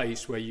in a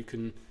place where you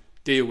can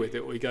deal with it,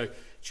 or you go, do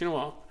you know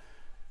what?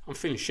 I'm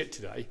feeling shit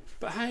today,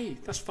 but hey,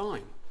 that's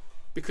fine,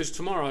 because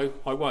tomorrow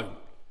I won't,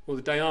 or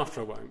the day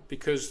after I won't,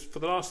 because for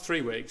the last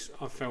 3 weeks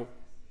I felt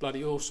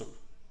bloody awesome.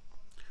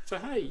 So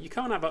hey, you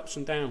can't have ups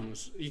and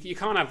downs. You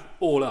can't have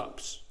all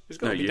ups. There's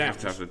got to be downs. You have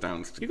to have the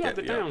downs to You've got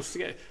the downs to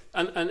get,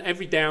 and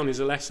every down is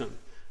a lesson.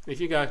 And if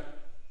you go,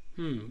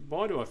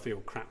 why do I feel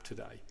crap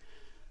today?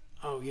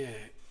 Oh yeah,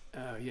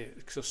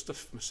 because I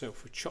stuffed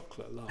myself with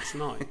chocolate last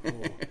night,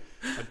 or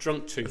I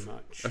drunk too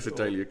much. That's a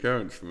daily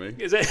occurrence for me.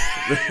 Is it?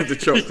 The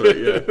chocolate,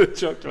 yeah. The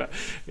chocolate,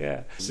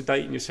 yeah.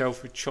 Sedating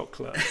yourself with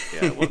chocolate.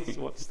 Yeah,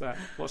 what's that?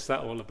 What's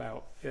that all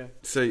about? Yeah.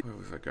 See, where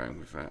was I going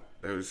with that?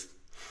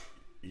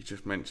 You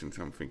just mentioned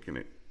something in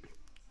it.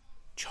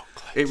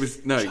 Chocolate. It was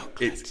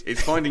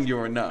it's finding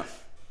your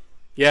enough.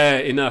 Yeah,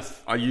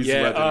 enough. I use the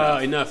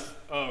word enough.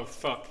 Oh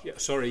fuck. Yeah,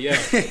 sorry.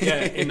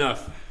 Yeah,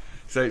 enough.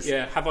 So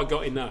have I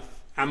got enough?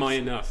 Am I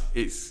enough?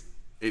 It's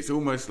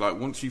almost like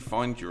once you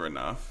find your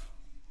enough,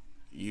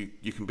 you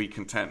can be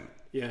content.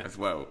 As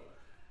well.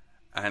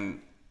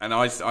 And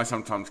I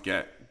sometimes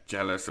get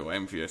jealous or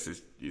envious,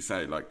 as you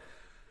say, like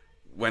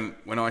when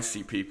I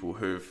see people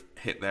who've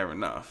hit their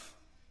enough,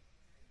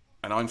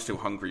 and I'm still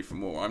hungry for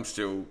more. I'm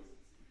still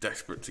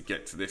desperate to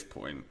get to this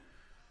point.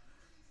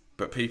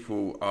 But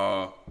people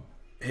are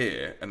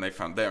here and they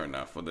found their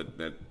enough, or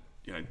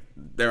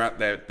they're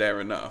at their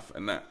enough,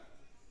 and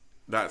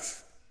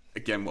that's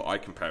again what I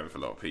compare with a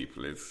lot of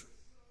people is,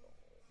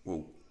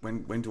 well,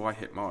 when do I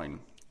hit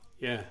mine?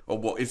 Yeah. Or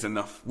what is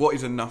enough? What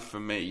is enough for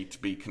me to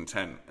be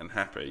content and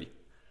happy?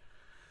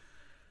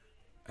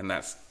 And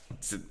I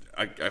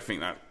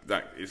think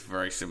that is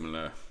very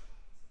similar,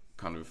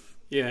 kind of.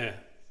 Yeah.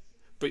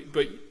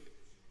 But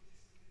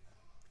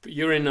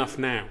you're enough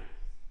now,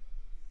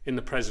 in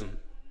the present.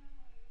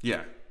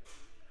 Yeah.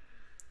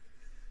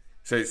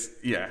 So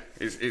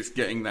it's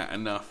getting that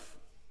enough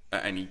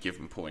at any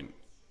given point.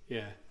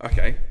 Yeah.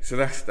 Okay, so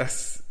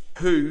that's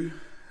who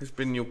has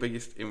been your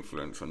biggest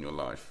influence on your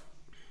life?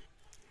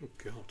 Oh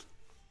God.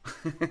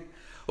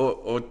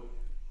 or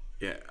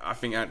I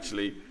think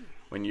actually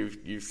when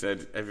you've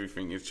said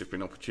everything has just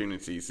been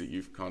opportunities that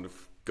you've kind of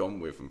gone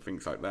with and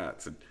things like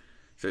that. So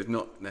it's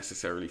not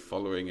necessarily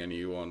following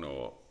anyone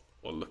or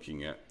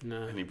looking at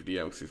anybody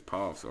else's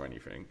paths or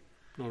anything.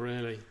 Not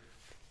really.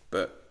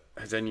 But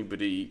has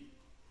anybody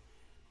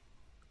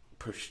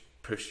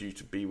pushed you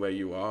to be where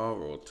you are,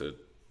 or to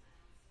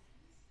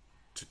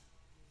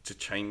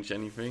change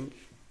anything?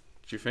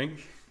 Do you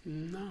think?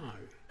 No.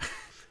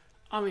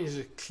 I mean, it's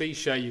a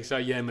cliche. You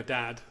say, "Yeah, my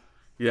dad."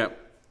 Yeah.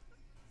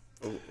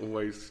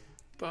 Always.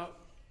 But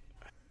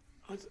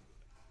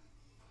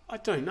I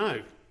don't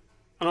know.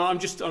 And I'm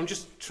just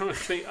trying to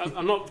think.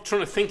 I'm not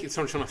trying to think it.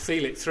 I'm trying to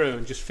feel it through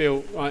and just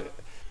feel like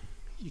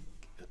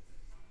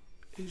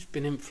who's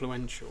been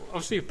influential.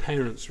 Obviously, your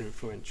parents are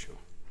influential,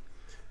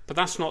 but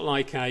that's not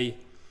like a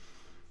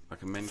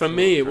mentor. For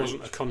me, it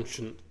wasn't a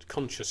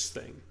conscious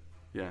thing.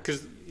 Yeah.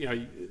 Because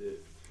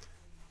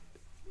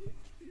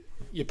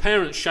your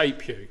parents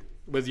shape you,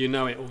 whether you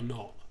know it or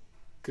not.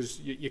 because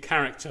your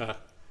character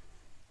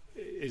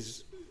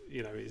is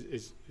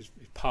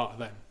part of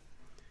them,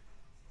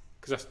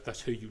 because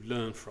that's who you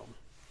learn from,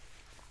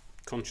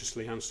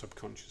 consciously and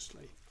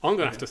subconsciously. I'm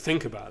going to have to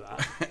think about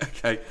that.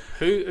 Okay.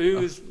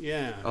 Who's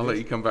I'll let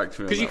you come back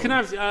to me. Because you can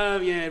have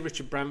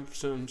Richard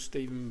Branson,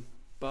 Stephen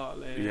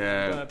Bartlett.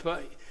 Yeah.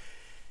 But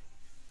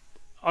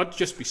I'd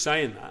just be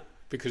saying that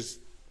because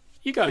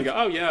you go and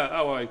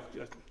go,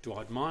 do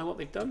I admire what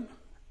they've done?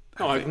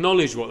 No, I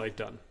acknowledge what they've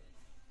done.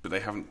 But they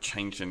haven't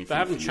changed anything. They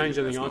haven't changed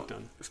anything I've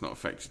done. It's not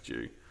affected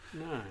you.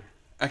 No.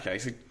 Okay,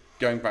 so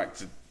going back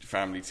to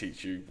family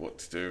teach you what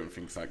to do and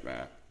things like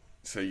that.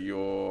 So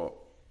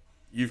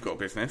you've got a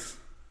business.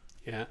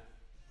 Yeah.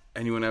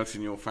 Anyone else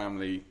in your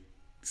family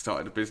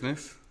started a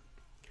business?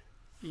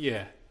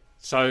 Yeah.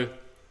 So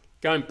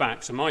going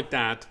back, so my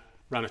dad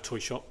ran a toy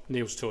shop,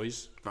 Neal's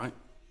Toys. Right.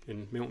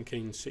 In Milton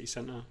Keynes city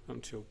centre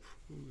until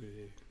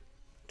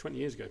 20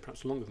 years ago,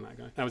 perhaps longer than that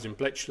ago. That was in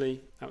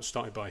Bletchley. That was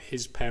started by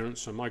his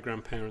parents, so my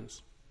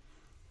grandparents.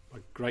 My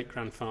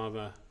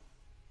great-grandfather,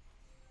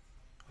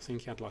 I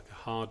think he had like a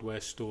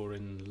hardware store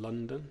in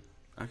London.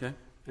 Okay.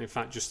 And in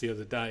fact, just the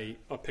other day,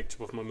 I picked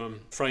up off my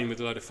mum a frame with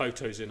a load of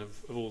photos in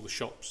of all the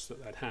shops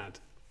that they'd had.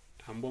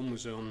 And one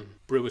was on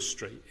Brewer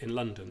Street in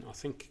London. I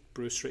think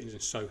Brewer Street is in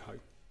Soho. And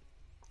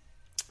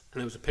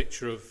there was a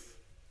picture of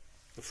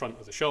the front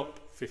of the shop,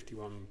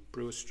 51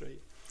 Brewer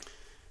Street.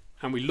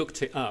 And we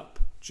looked it up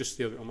just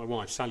the other, or my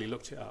wife, Sally,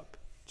 looked it up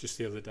just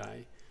the other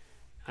day.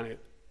 And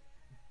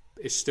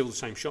it's still the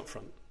same shop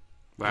front.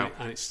 Wow.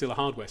 And it's still a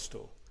hardware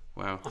store.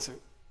 Wow. I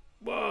thought,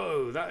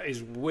 whoa, that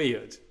is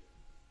weird.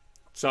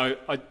 So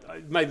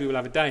maybe we'll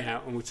have a day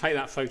out and we'll take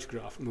that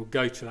photograph and we'll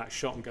go to that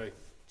shop and go, do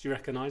you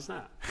recognise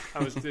that?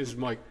 This is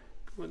my,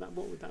 what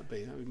would that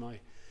be? That would be my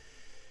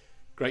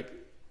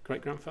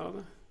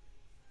great-grandfather?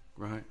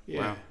 Right. Yeah.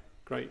 Wow.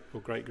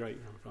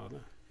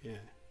 Great-grandfather. Yeah.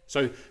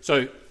 So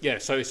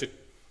it's a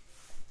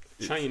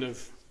chain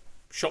of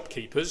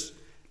shopkeepers,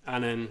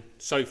 and then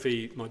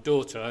Sophie, my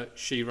daughter,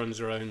 she runs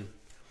her own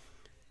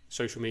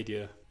social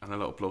media and a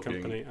lot of blogging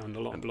company and a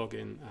lot of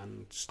blogging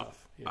and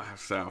stuff. Yeah. I have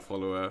to say I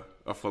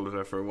followed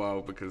her for a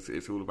while because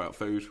it's all about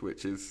food,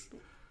 which is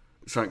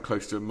something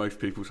close to most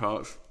people's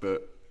hearts,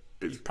 but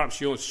it's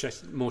perhaps yours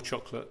has more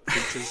chocolate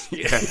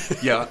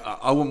features.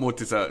 I want more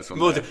desserts on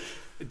there.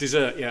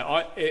 Dessert, yeah.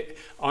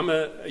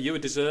 Are you a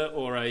dessert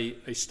or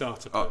a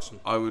starter person?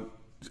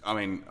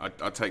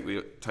 I'd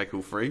take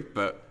all three,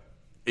 but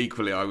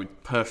equally I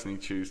would personally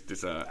choose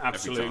dessert.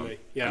 Absolutely, every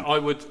time. yeah.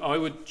 I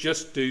would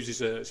just do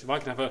desserts. If I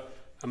could have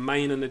a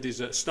main and a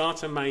dessert,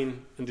 starter,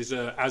 main and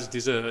dessert as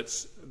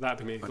desserts,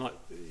 that'd be me.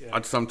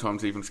 I'd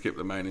sometimes even skip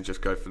the main and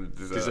just go for the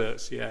dessert.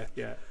 Desserts,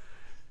 yeah.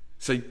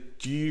 So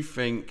do you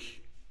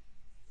think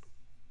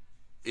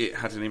it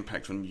had an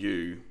impact on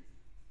you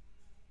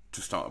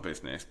to start a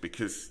business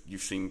because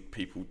you've seen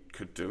people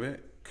could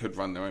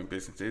run their own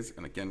businesses?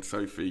 And again,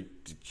 Sophie,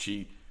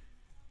 she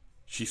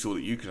saw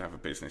that you could have a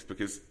business,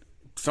 because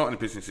starting a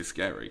business is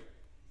scary.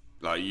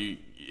 Like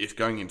it's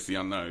going into the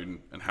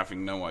unknown and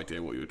having no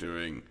idea what you're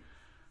doing,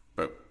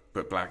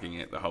 but blagging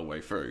it the whole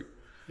way through.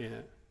 Yeah.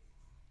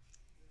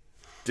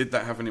 Did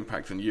that have an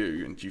impact on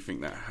you, and do you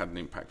think that had an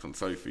impact on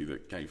Sophie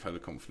that gave her the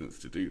confidence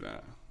to do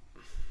that?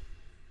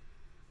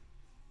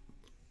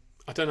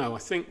 I don't know. I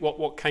think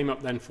what came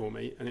up then for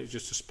me, and it was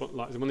just a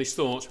spotlight, when these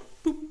thoughts,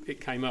 boop, it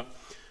came up,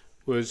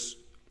 was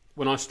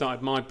when I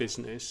started my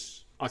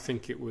business, I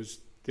think it was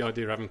the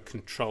idea of having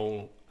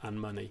control and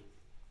money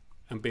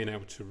and being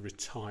able to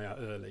retire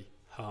early.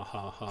 Ha,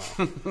 ha, ha.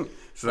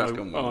 So that's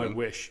gone well. I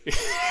wish.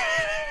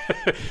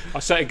 I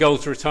set a goal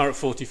to retire at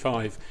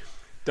 45.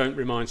 Don't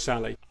remind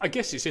Sally. I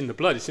guess it's in the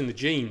blood, it's in the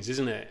genes,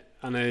 isn't it?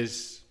 And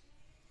there's...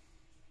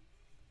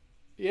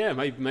 Yeah,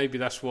 maybe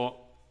that's what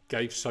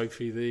gave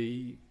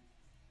Sophie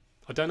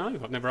I don't know,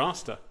 I've never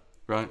asked her.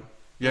 Right,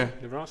 yeah.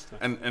 Never asked her.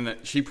 And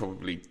that she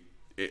probably...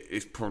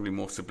 It's probably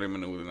more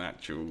subliminal than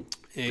actual.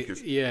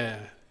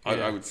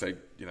 I would say,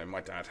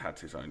 my dad had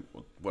his own...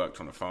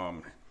 Worked on a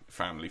farm,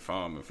 family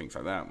farm and things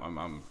like that. My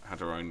mum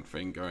had her own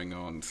thing going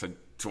on. So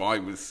I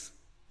was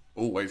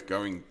always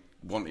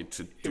wanted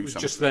to do something. It was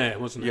just there,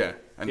 wasn't it? Yeah,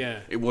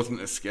 and it wasn't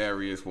as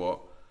scary as what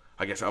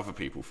I guess other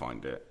people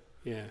find it.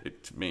 Yeah.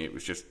 To me, it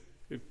was just,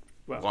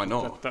 why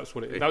not? That's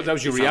what that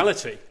was your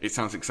reality. It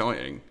sounds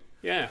exciting.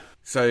 Yeah.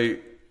 So,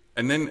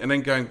 and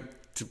then going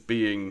to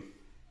being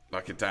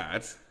like a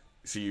dad.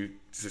 So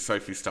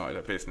Sophie started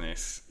a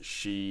business.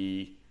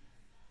 She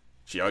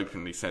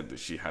openly said that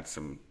she had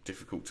some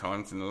difficult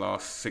times in the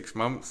last 6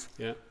 months.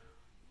 Yeah.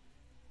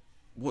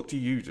 What do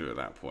you do at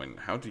that point?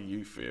 How do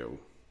you feel?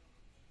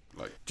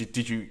 Like,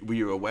 were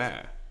you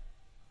aware?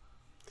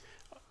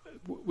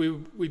 We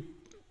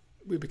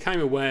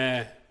became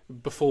aware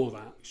before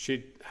that.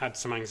 She'd had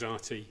some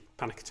anxiety,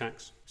 panic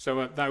attacks.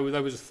 So that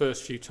was the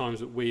first few times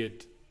that we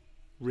had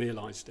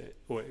realised it,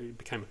 or it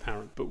became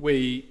apparent. But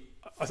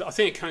I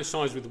think it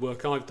coincides with the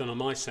work I've done on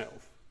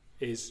myself.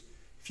 Is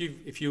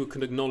if you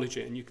can acknowledge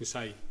it and you can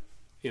say,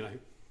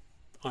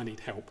 I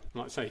need help.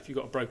 Like I say, if you've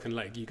got a broken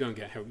leg, you go and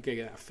get help. You go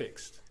get that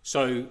fixed.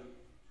 So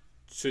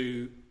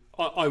to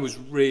I was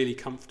really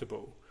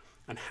comfortable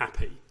and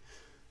happy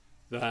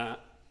that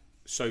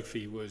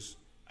Sophie was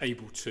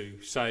able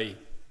to say,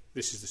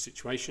 this is the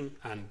situation,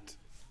 and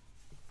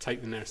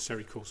take the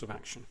necessary course of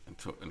action. And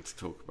to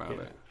talk about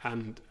it.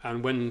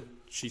 And when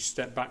she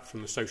stepped back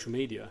from the social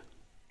media,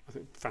 I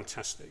think,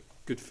 fantastic,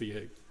 good for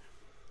you.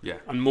 Yeah.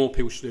 And more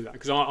people should do that,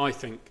 because I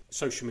think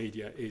social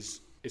media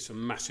it's a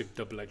massive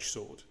double-edged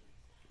sword.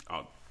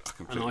 I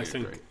completely agree.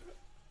 And I think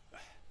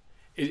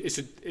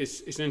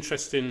it's an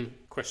interesting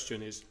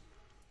question,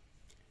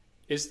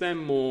 is there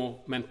more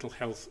mental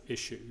health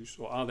issues,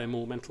 or are there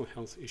more mental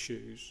health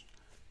issues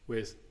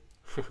with,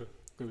 I'm going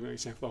to make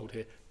myself old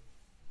here,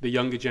 the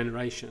younger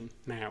generation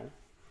now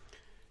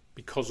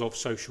because of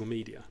social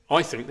media?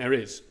 I think there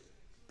is,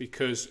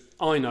 because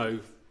I know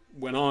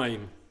when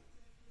I'm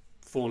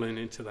falling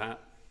into that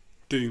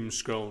doom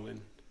scrolling,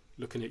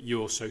 looking at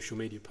your social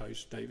media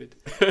posts, David,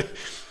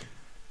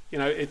 you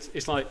know,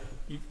 it's like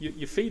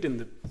you're feeding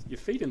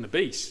the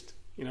beast.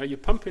 You know, you're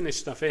pumping this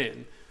stuff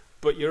in,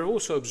 but you're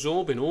also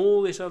absorbing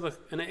all this other,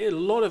 and a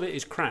lot of it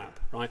is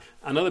crap, right?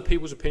 And other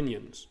people's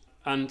opinions.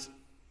 And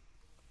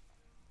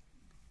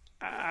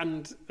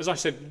as I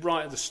said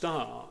right at the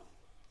start,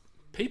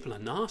 people are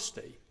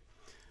nasty,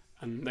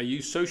 and they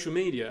use social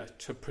media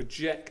to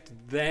project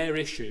their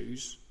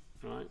issues,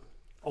 right,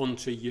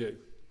 onto you.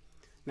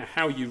 Now,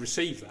 how you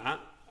receive that,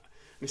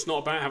 and it's not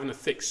about having a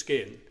thick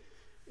skin,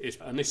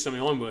 and this is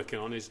something I'm working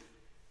on, is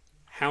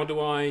how do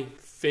I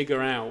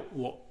figure out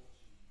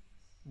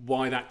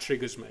why that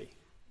triggers me,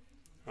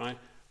 right?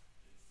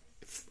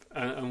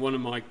 And one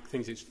of my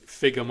things is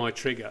figure my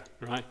trigger,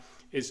 right?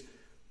 Is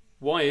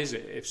why is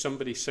it if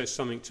somebody says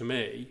something to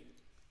me,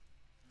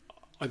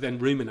 I then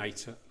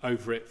ruminate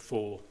over it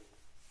for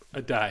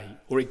a day,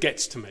 or it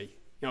gets to me.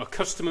 You know, a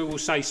customer will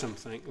say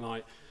something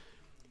like,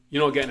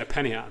 "You're not getting a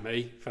penny out of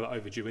me for that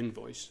overdue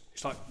invoice."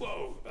 It's like,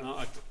 whoa,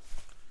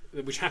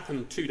 which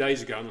happened 2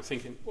 days ago, and I'm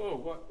thinking, whoa,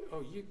 what?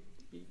 Oh,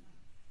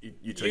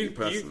 you take it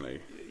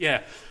personally.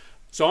 Yeah.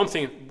 So I'm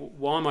thinking,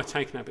 why am I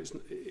taking that? But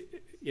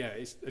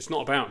it's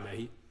not about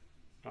me.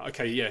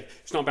 Okay, yeah,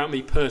 it's not about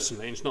me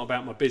personally, and it's not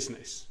about my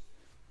business.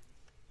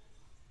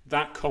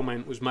 That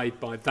comment was made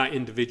by that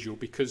individual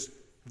because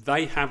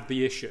they have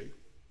the issue.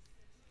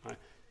 Right?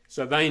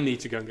 So they need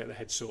to go and get their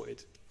head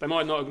sorted. They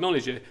might not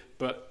acknowledge it,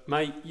 but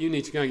mate, you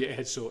need to go and get your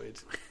head sorted.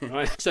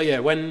 Right? So yeah,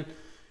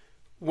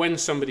 when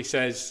somebody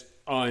says,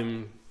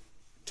 I'm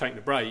taking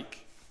a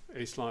break,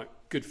 it's like,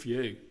 good for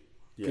you.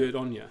 Yeah. Good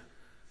on you.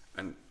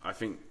 And I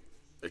think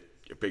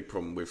a big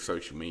problem with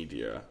social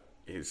media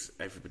is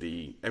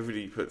everybody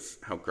puts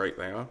how great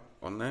they are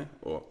on there,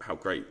 or how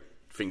great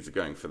things are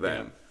going for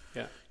them.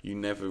 Yeah. You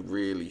never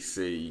really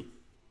see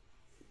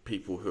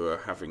people who are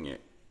having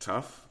it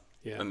tough.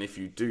 Yeah. And if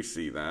you do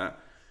see that,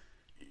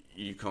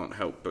 you can't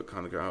help but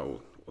kind of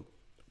go, oh,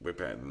 we're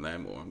better than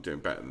them, or I'm doing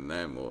better than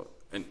them,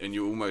 and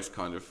you almost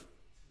kind of,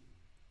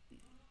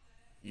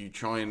 you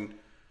try and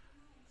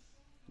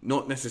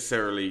not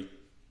necessarily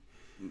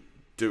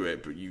do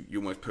it, but you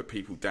almost put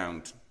people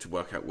down to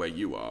work out where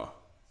you are.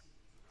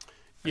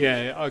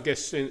 Yeah, I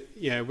guess,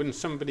 when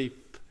somebody,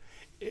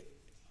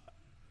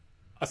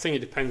 I think it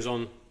depends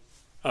on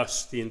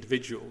us, the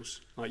individuals,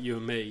 like you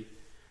and me,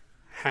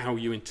 how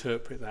you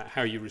interpret that,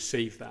 how you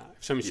receive that.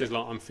 If somebody says,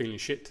 like, I'm feeling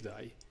shit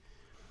today,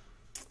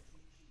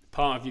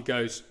 part of you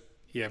goes,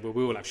 yeah, well,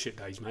 we all have shit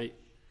days, mate.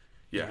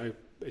 Yeah. You know,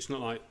 it's not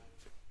like,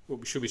 what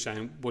we should be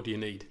saying, what do you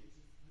need?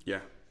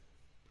 Yeah.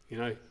 You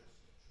know,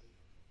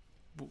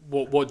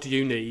 what do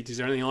you need? Is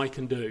there anything I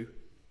can do?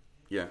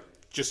 Yeah.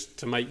 Just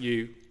to make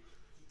you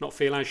not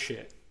feel as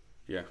shit.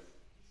 Yeah.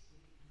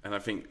 And I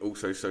think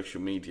also social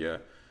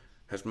media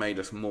has made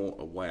us more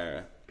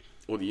aware,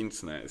 or the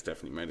internet has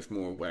definitely made us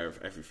more aware of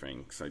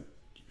everything. So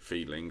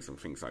feelings and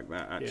things like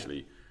that.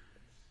 Actually,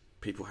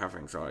 people have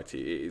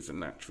anxiety. It is a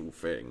natural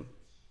thing.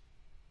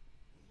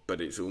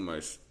 But it's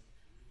almost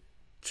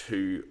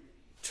too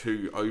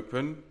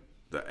open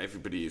that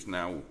everybody is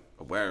now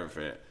aware of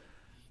it.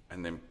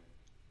 And then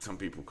some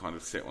people kind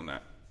of sit on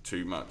that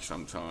too much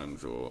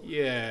sometimes, or...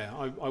 Yeah,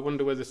 I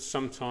wonder whether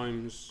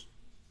sometimes...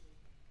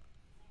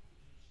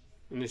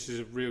 And this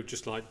is a real,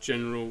 just like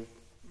general...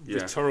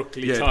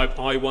 rhetorically type,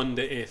 I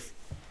wonder if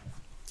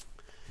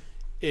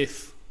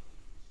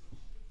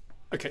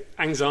okay,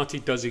 anxiety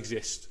does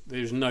exist,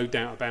 there's no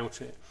doubt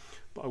about it,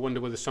 but I wonder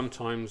whether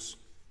sometimes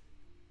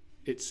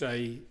it's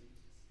a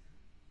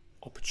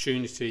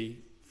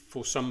opportunity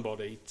for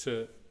somebody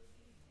to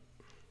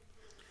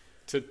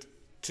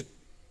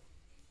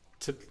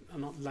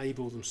not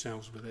label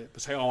themselves with it,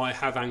 but say, oh, I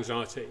have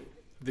anxiety,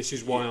 this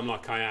is why I'm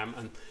like I am,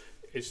 and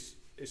it's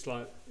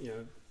like, you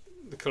know,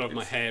 the colour of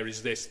my hair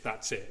is this,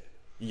 that's it.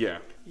 Yeah.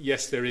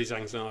 Yes, there is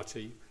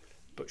anxiety,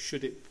 but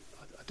should it...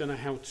 I don't know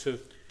how to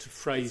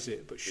phrase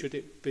it, but should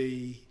it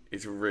be...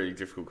 It's a really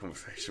difficult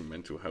conversation,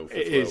 mental health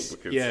as well. Is,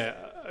 because yeah,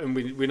 and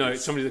we know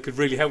it's somebody that could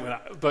really help with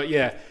that. But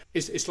yeah,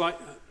 it's like...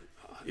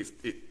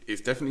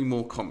 It's definitely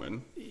more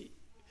common.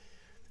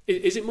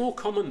 Is it more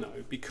common,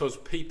 though, because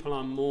people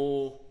are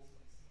more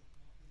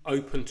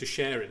open to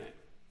sharing it?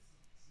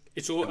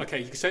 It's all okay.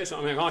 You can say it's.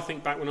 I mean, I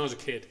think back when I was a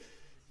kid.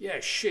 Yeah,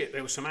 shit.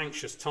 There were some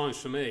anxious times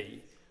for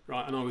me,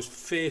 right? And I was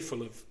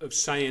fearful of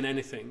saying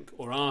anything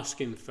or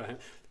asking for help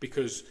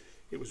because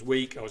it was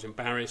weak. I was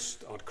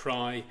embarrassed. I'd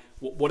cry.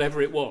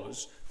 Whatever it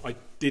was, I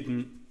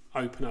didn't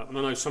open up. And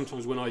I know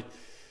sometimes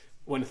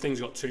when things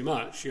got too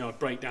much, I'd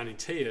break down in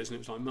tears, and it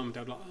was like mum and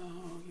dad were like,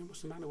 "Oh,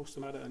 what's the matter? What's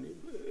the matter?"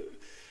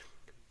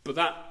 But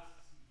that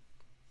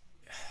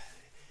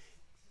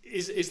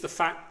is the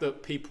fact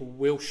that people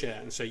will share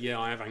and say, "Yeah,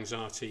 I have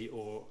anxiety,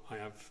 or I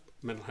have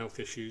mental health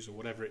issues, or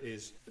whatever it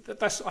is."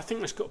 I think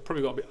that's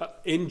probably got to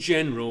be, in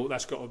general,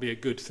 that's got to be a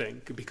good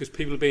thing because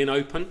people are being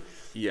open.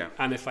 Yeah.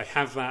 And if they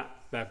have that,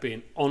 they're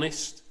being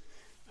honest,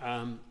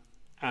 and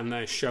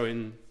they're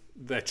showing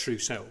their true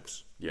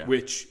selves. Yeah.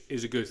 Which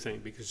is a good thing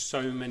because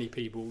so many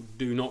people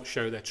do not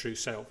show their true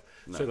self.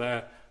 No. So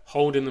they're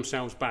holding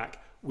themselves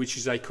back, which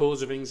is a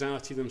cause of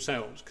anxiety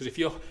themselves. Because if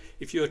you're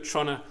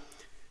trying to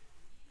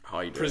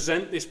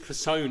present this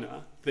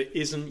persona that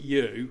isn't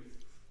you,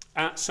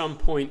 at some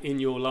point in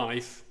your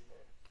life,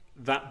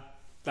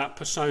 that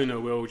persona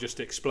will just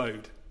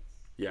explode.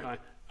 Yeah. Right?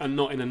 And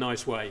not in a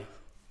nice way.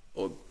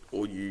 Or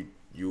you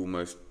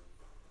almost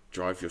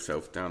drive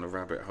yourself down a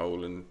rabbit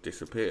hole and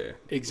disappear.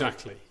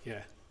 Exactly,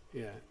 yeah.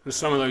 Yeah, and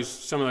some of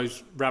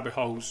those rabbit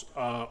holes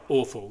are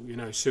awful.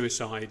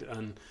 Suicide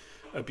and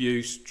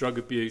abuse, drug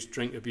abuse,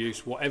 drink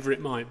abuse, whatever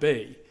it might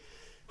be.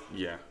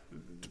 Yeah,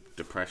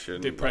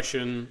 depression. Like,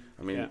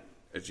 I mean,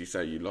 as you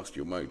say, you lost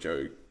your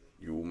mojo.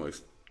 You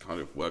almost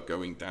kind of were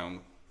going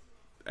down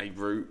a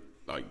route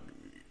like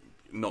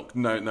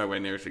nowhere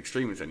near as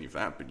extreme as any of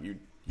that, but you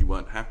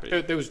weren't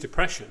happy. There was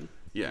depression.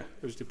 Yeah,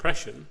 there was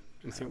depression,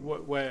 and think,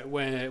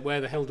 where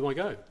the hell do I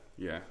go?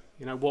 Yeah.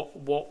 What's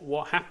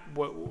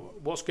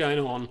going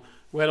on?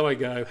 Where do I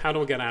go? How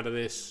do I get out of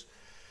this?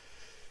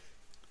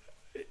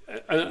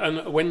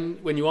 And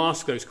when you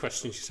ask those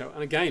questions yourself,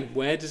 and again,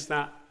 where does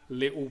that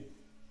little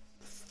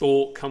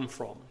thought come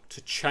from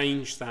to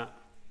change that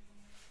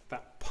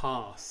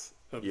path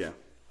of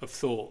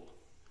thought?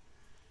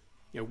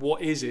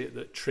 What is it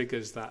that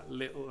triggers that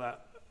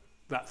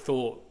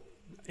thought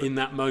in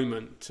that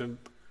moment to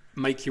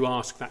make you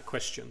ask that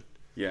question?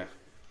 Yeah.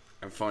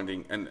 And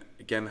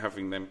again,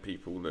 having them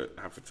people that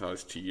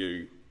advertise to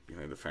you,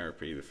 the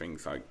therapy, the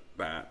things like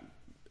that,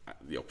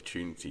 the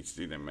opportunity to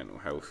do their mental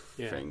health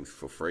things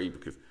for free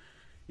because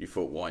you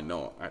thought, why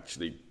not?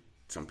 Actually,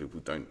 some people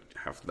don't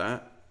have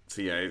that.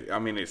 So I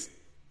mean, it's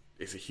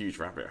a huge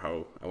rabbit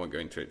hole. I won't go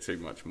into it too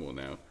much more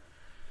now.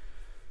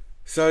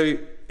 So,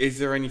 is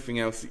there anything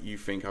else that you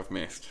think I've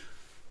missed?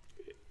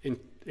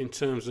 In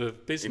terms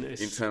of business?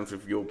 In terms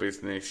of your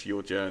business,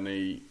 your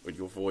journey, or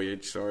your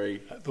voyage,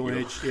 sorry.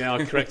 Voyage,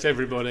 I correct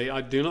everybody.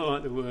 I do not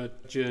like the word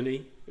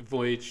journey,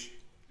 voyage,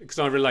 because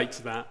I relate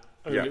to that.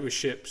 It was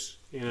ships,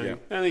 I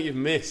think you've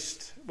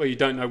missed. Well, you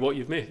don't know what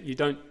you've missed.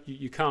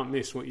 You can't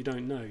miss what you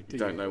don't know, do you?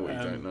 Don't know what you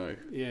don't know.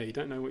 Yeah, you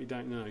don't know what you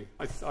don't know.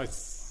 I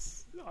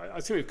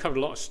think we've covered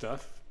a lot of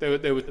stuff.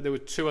 There were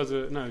two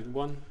other,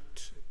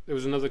 there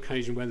was another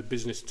occasion where the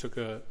business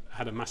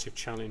had a massive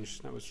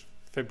challenge. That was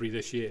February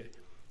this year.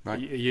 Right.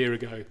 A year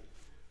ago,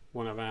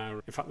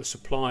 in fact, the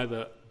supplier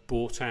that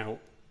bought out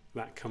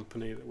that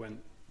company that went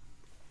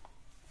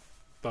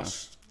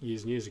bust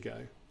years and years ago,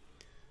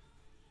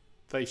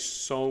 they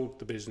sold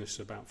the business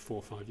about 4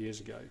 or 5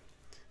 years ago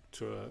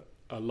to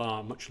a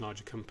much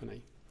larger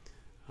company.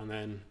 And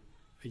then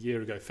a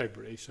year ago,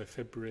 February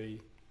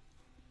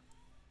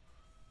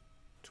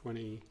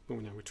 20,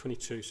 we're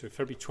 22, so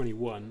February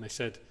 21, they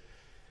said,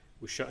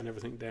 we're shutting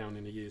everything down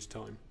in a year's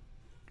time.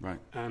 Right.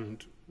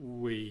 And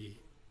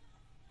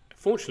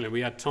fortunately,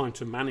 we had time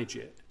to manage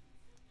it.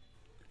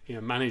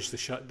 Manage the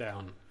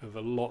shutdown of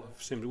a lot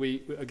of symptoms.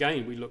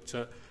 We looked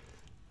at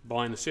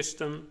buying the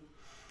system,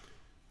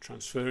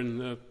 transferring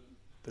the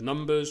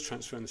numbers,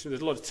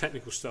 there's a lot of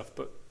technical stuff,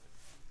 but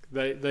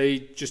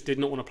they just did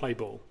not want to play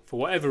ball. For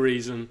whatever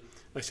reason,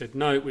 they said,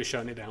 no, we're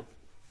shutting it down.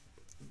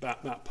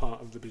 That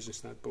part of the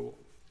business they'd bought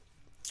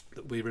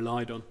that we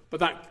relied on. But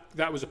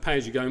that was a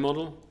pay-as-you-go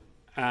model,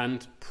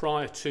 and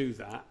prior to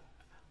that,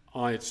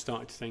 I had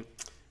started to think,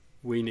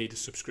 we need a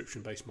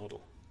subscription-based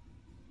model.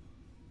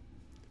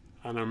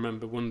 And I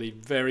remember one of the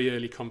very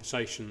early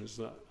conversations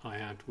that I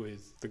had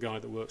with the guy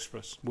that works for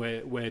us.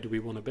 Where do we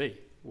want to be?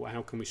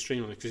 How can we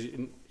streamline it? Because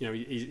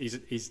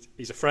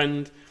he's a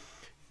friend.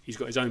 He's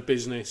got his own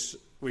business.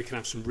 We can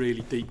have some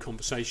really deep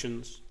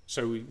conversations.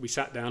 So we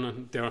sat down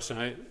and, dare I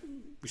say it,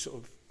 we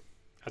sort of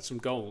had some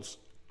goals.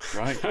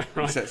 Right.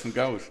 Right. Set some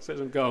goals. Set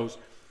some goals.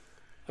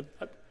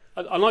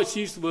 I like to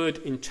use the word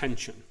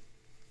intention.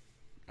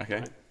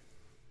 Okay.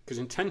 Because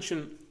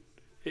intention,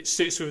 it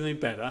sits with me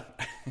better,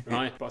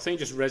 right? But I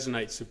think it just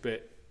resonates a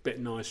bit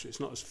nicer. It's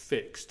not as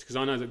fixed, because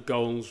I know that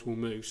goals will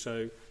move.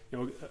 So,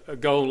 a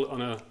goal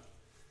on a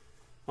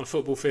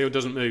football field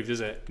doesn't move, does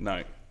it?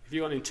 No. If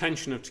you've got an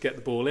intention to get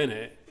the ball in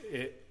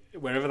it,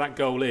 wherever that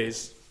goal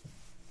is,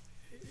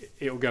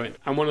 it'll go in.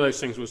 And one of those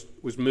things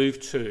was move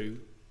to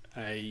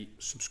a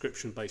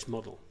subscription-based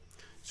model.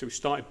 So we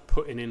started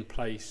putting in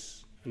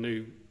place a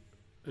new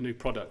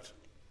product.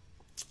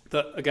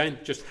 that, again,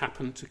 just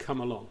happened to come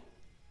along.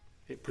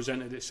 It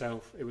presented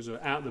itself. It was an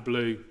out of the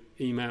blue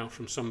email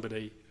from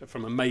somebody,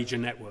 from a major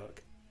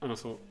network. And I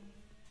thought,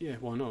 yeah,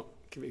 why not?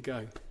 Give it a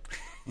go.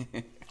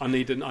 I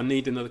need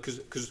another,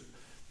 because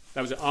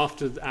that was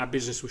after our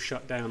business was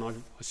shut down. I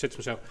said to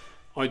myself,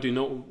 I do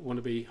not want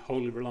to be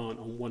wholly reliant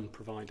on one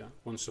provider,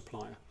 one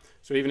supplier.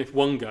 So even if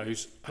one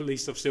goes, at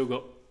least I've still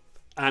got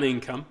an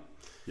income.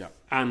 Yeah.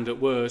 And at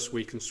worst,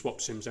 we can swap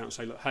SIMs out and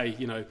say, look, hey,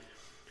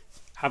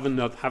 have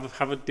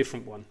a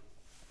different one.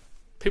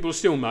 People will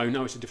still moan,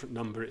 no, it's a different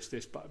number, it's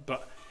this,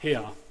 but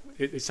here,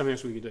 it's something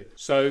else we can do.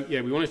 So,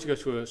 yeah, we wanted to go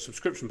to a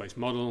subscription-based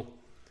model,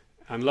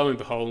 and lo and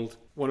behold,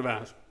 one of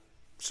our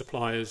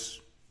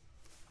suppliers,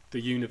 the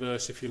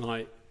universe, if you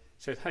like,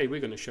 said, hey, we're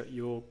going to shut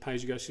your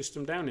pay-as-you-go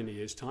system down in a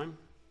year's time,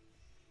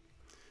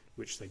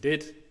 which they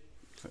did,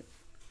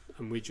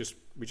 and we just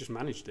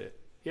managed it.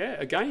 Yeah,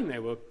 again,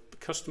 there were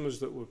customers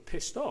that were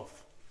pissed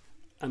off,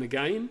 and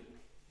again,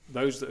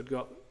 those that had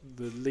got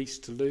the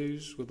least to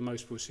lose were the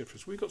most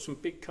vociferous. We've got some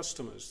big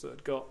customers that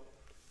had got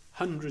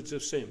hundreds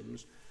of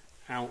SIMs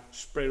out,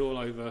 spread all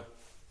over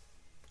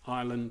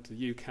Ireland,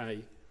 the UK,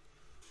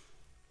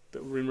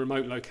 that were in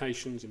remote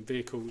locations, in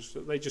vehicles,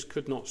 that they just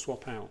could not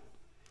swap out.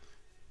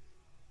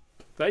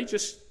 I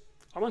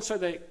won't say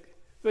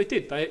they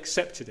did, they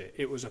accepted it.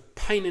 It was a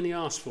pain in the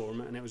arse for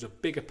them, and it was a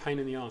bigger pain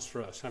in the arse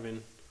for us,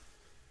 having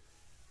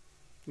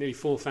nearly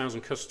 4,000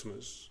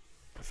 customers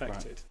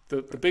affected.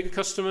 Right. The bigger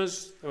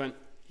customers, they went,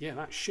 yeah,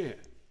 that's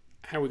shit.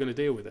 How are we going to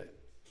deal with it?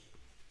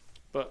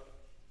 But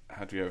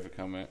how do you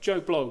overcome it?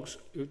 Joe Bloggs,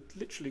 who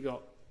literally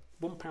got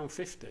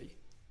 £1.50,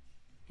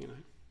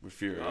 We're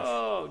furious.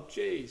 Oh,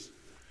 jeez.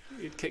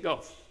 You'd kick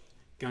off.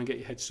 Go and get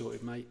your head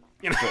sorted, mate.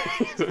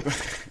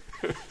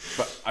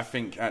 But I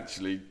think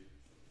actually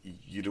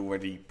you'd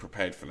already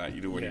prepared for that.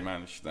 You'd already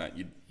managed that.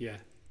 Yeah.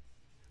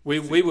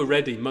 We were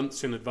ready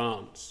months in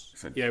advance.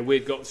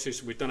 We'd got the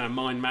system. We'd done our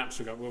mind maps.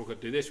 We got, we've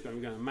got to do this. We're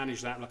going to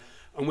manage that.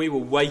 And we were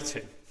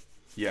waiting.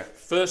 Yeah.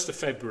 1st of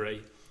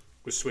February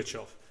was switch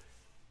off.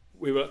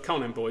 We were, come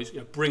on then, boys.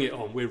 Bring it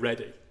on. We're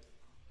ready.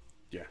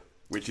 Yeah.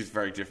 Which is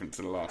very different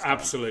to the last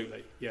Absolutely.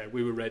 time. Yeah,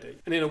 we were ready.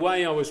 And in a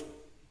way,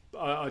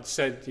 I'd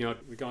said, the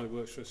guy who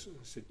works for us,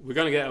 I said, we're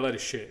going to get a load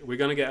of shit. We're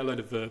going to get a load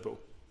of verbal.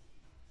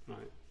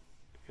 Right.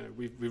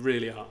 We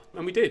really are.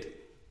 And we did.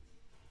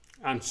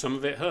 And some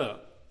of it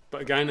hurt.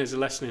 But again, there's a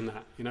lesson in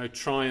that.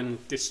 Try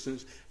and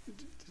distance,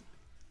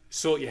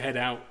 sort your head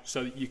out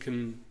so that you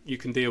can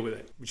deal with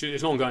it. Which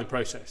is an ongoing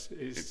process.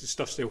 The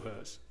stuff still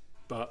hurts,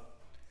 but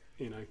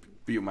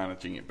But you're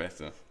managing it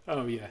better.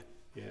 Oh yeah.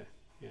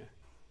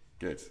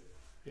 Good.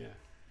 Yeah,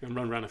 and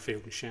run around a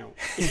field and shout.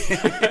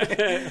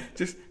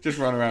 just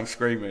run around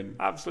screaming.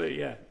 Absolutely,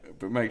 yeah.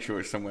 But make sure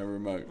it's somewhere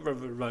remote.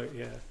 Remote,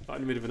 yeah, like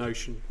in the middle of an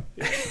ocean.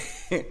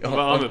 Yeah.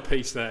 I'm at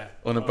peace there.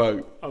 On a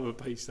boat. I'm at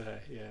peace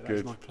there. Yeah,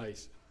 that's my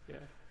place. Yeah.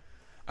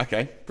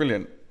 Okay,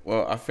 brilliant.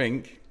 Well, I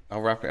think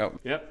I'll wrap it up.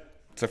 Yep.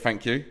 So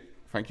thank you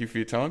for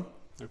your time.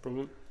 No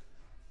problem.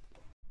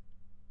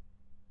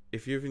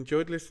 If you've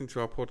enjoyed listening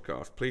to our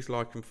podcast, please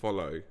like and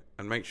follow,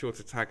 and make sure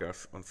to tag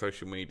us on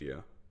social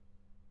media.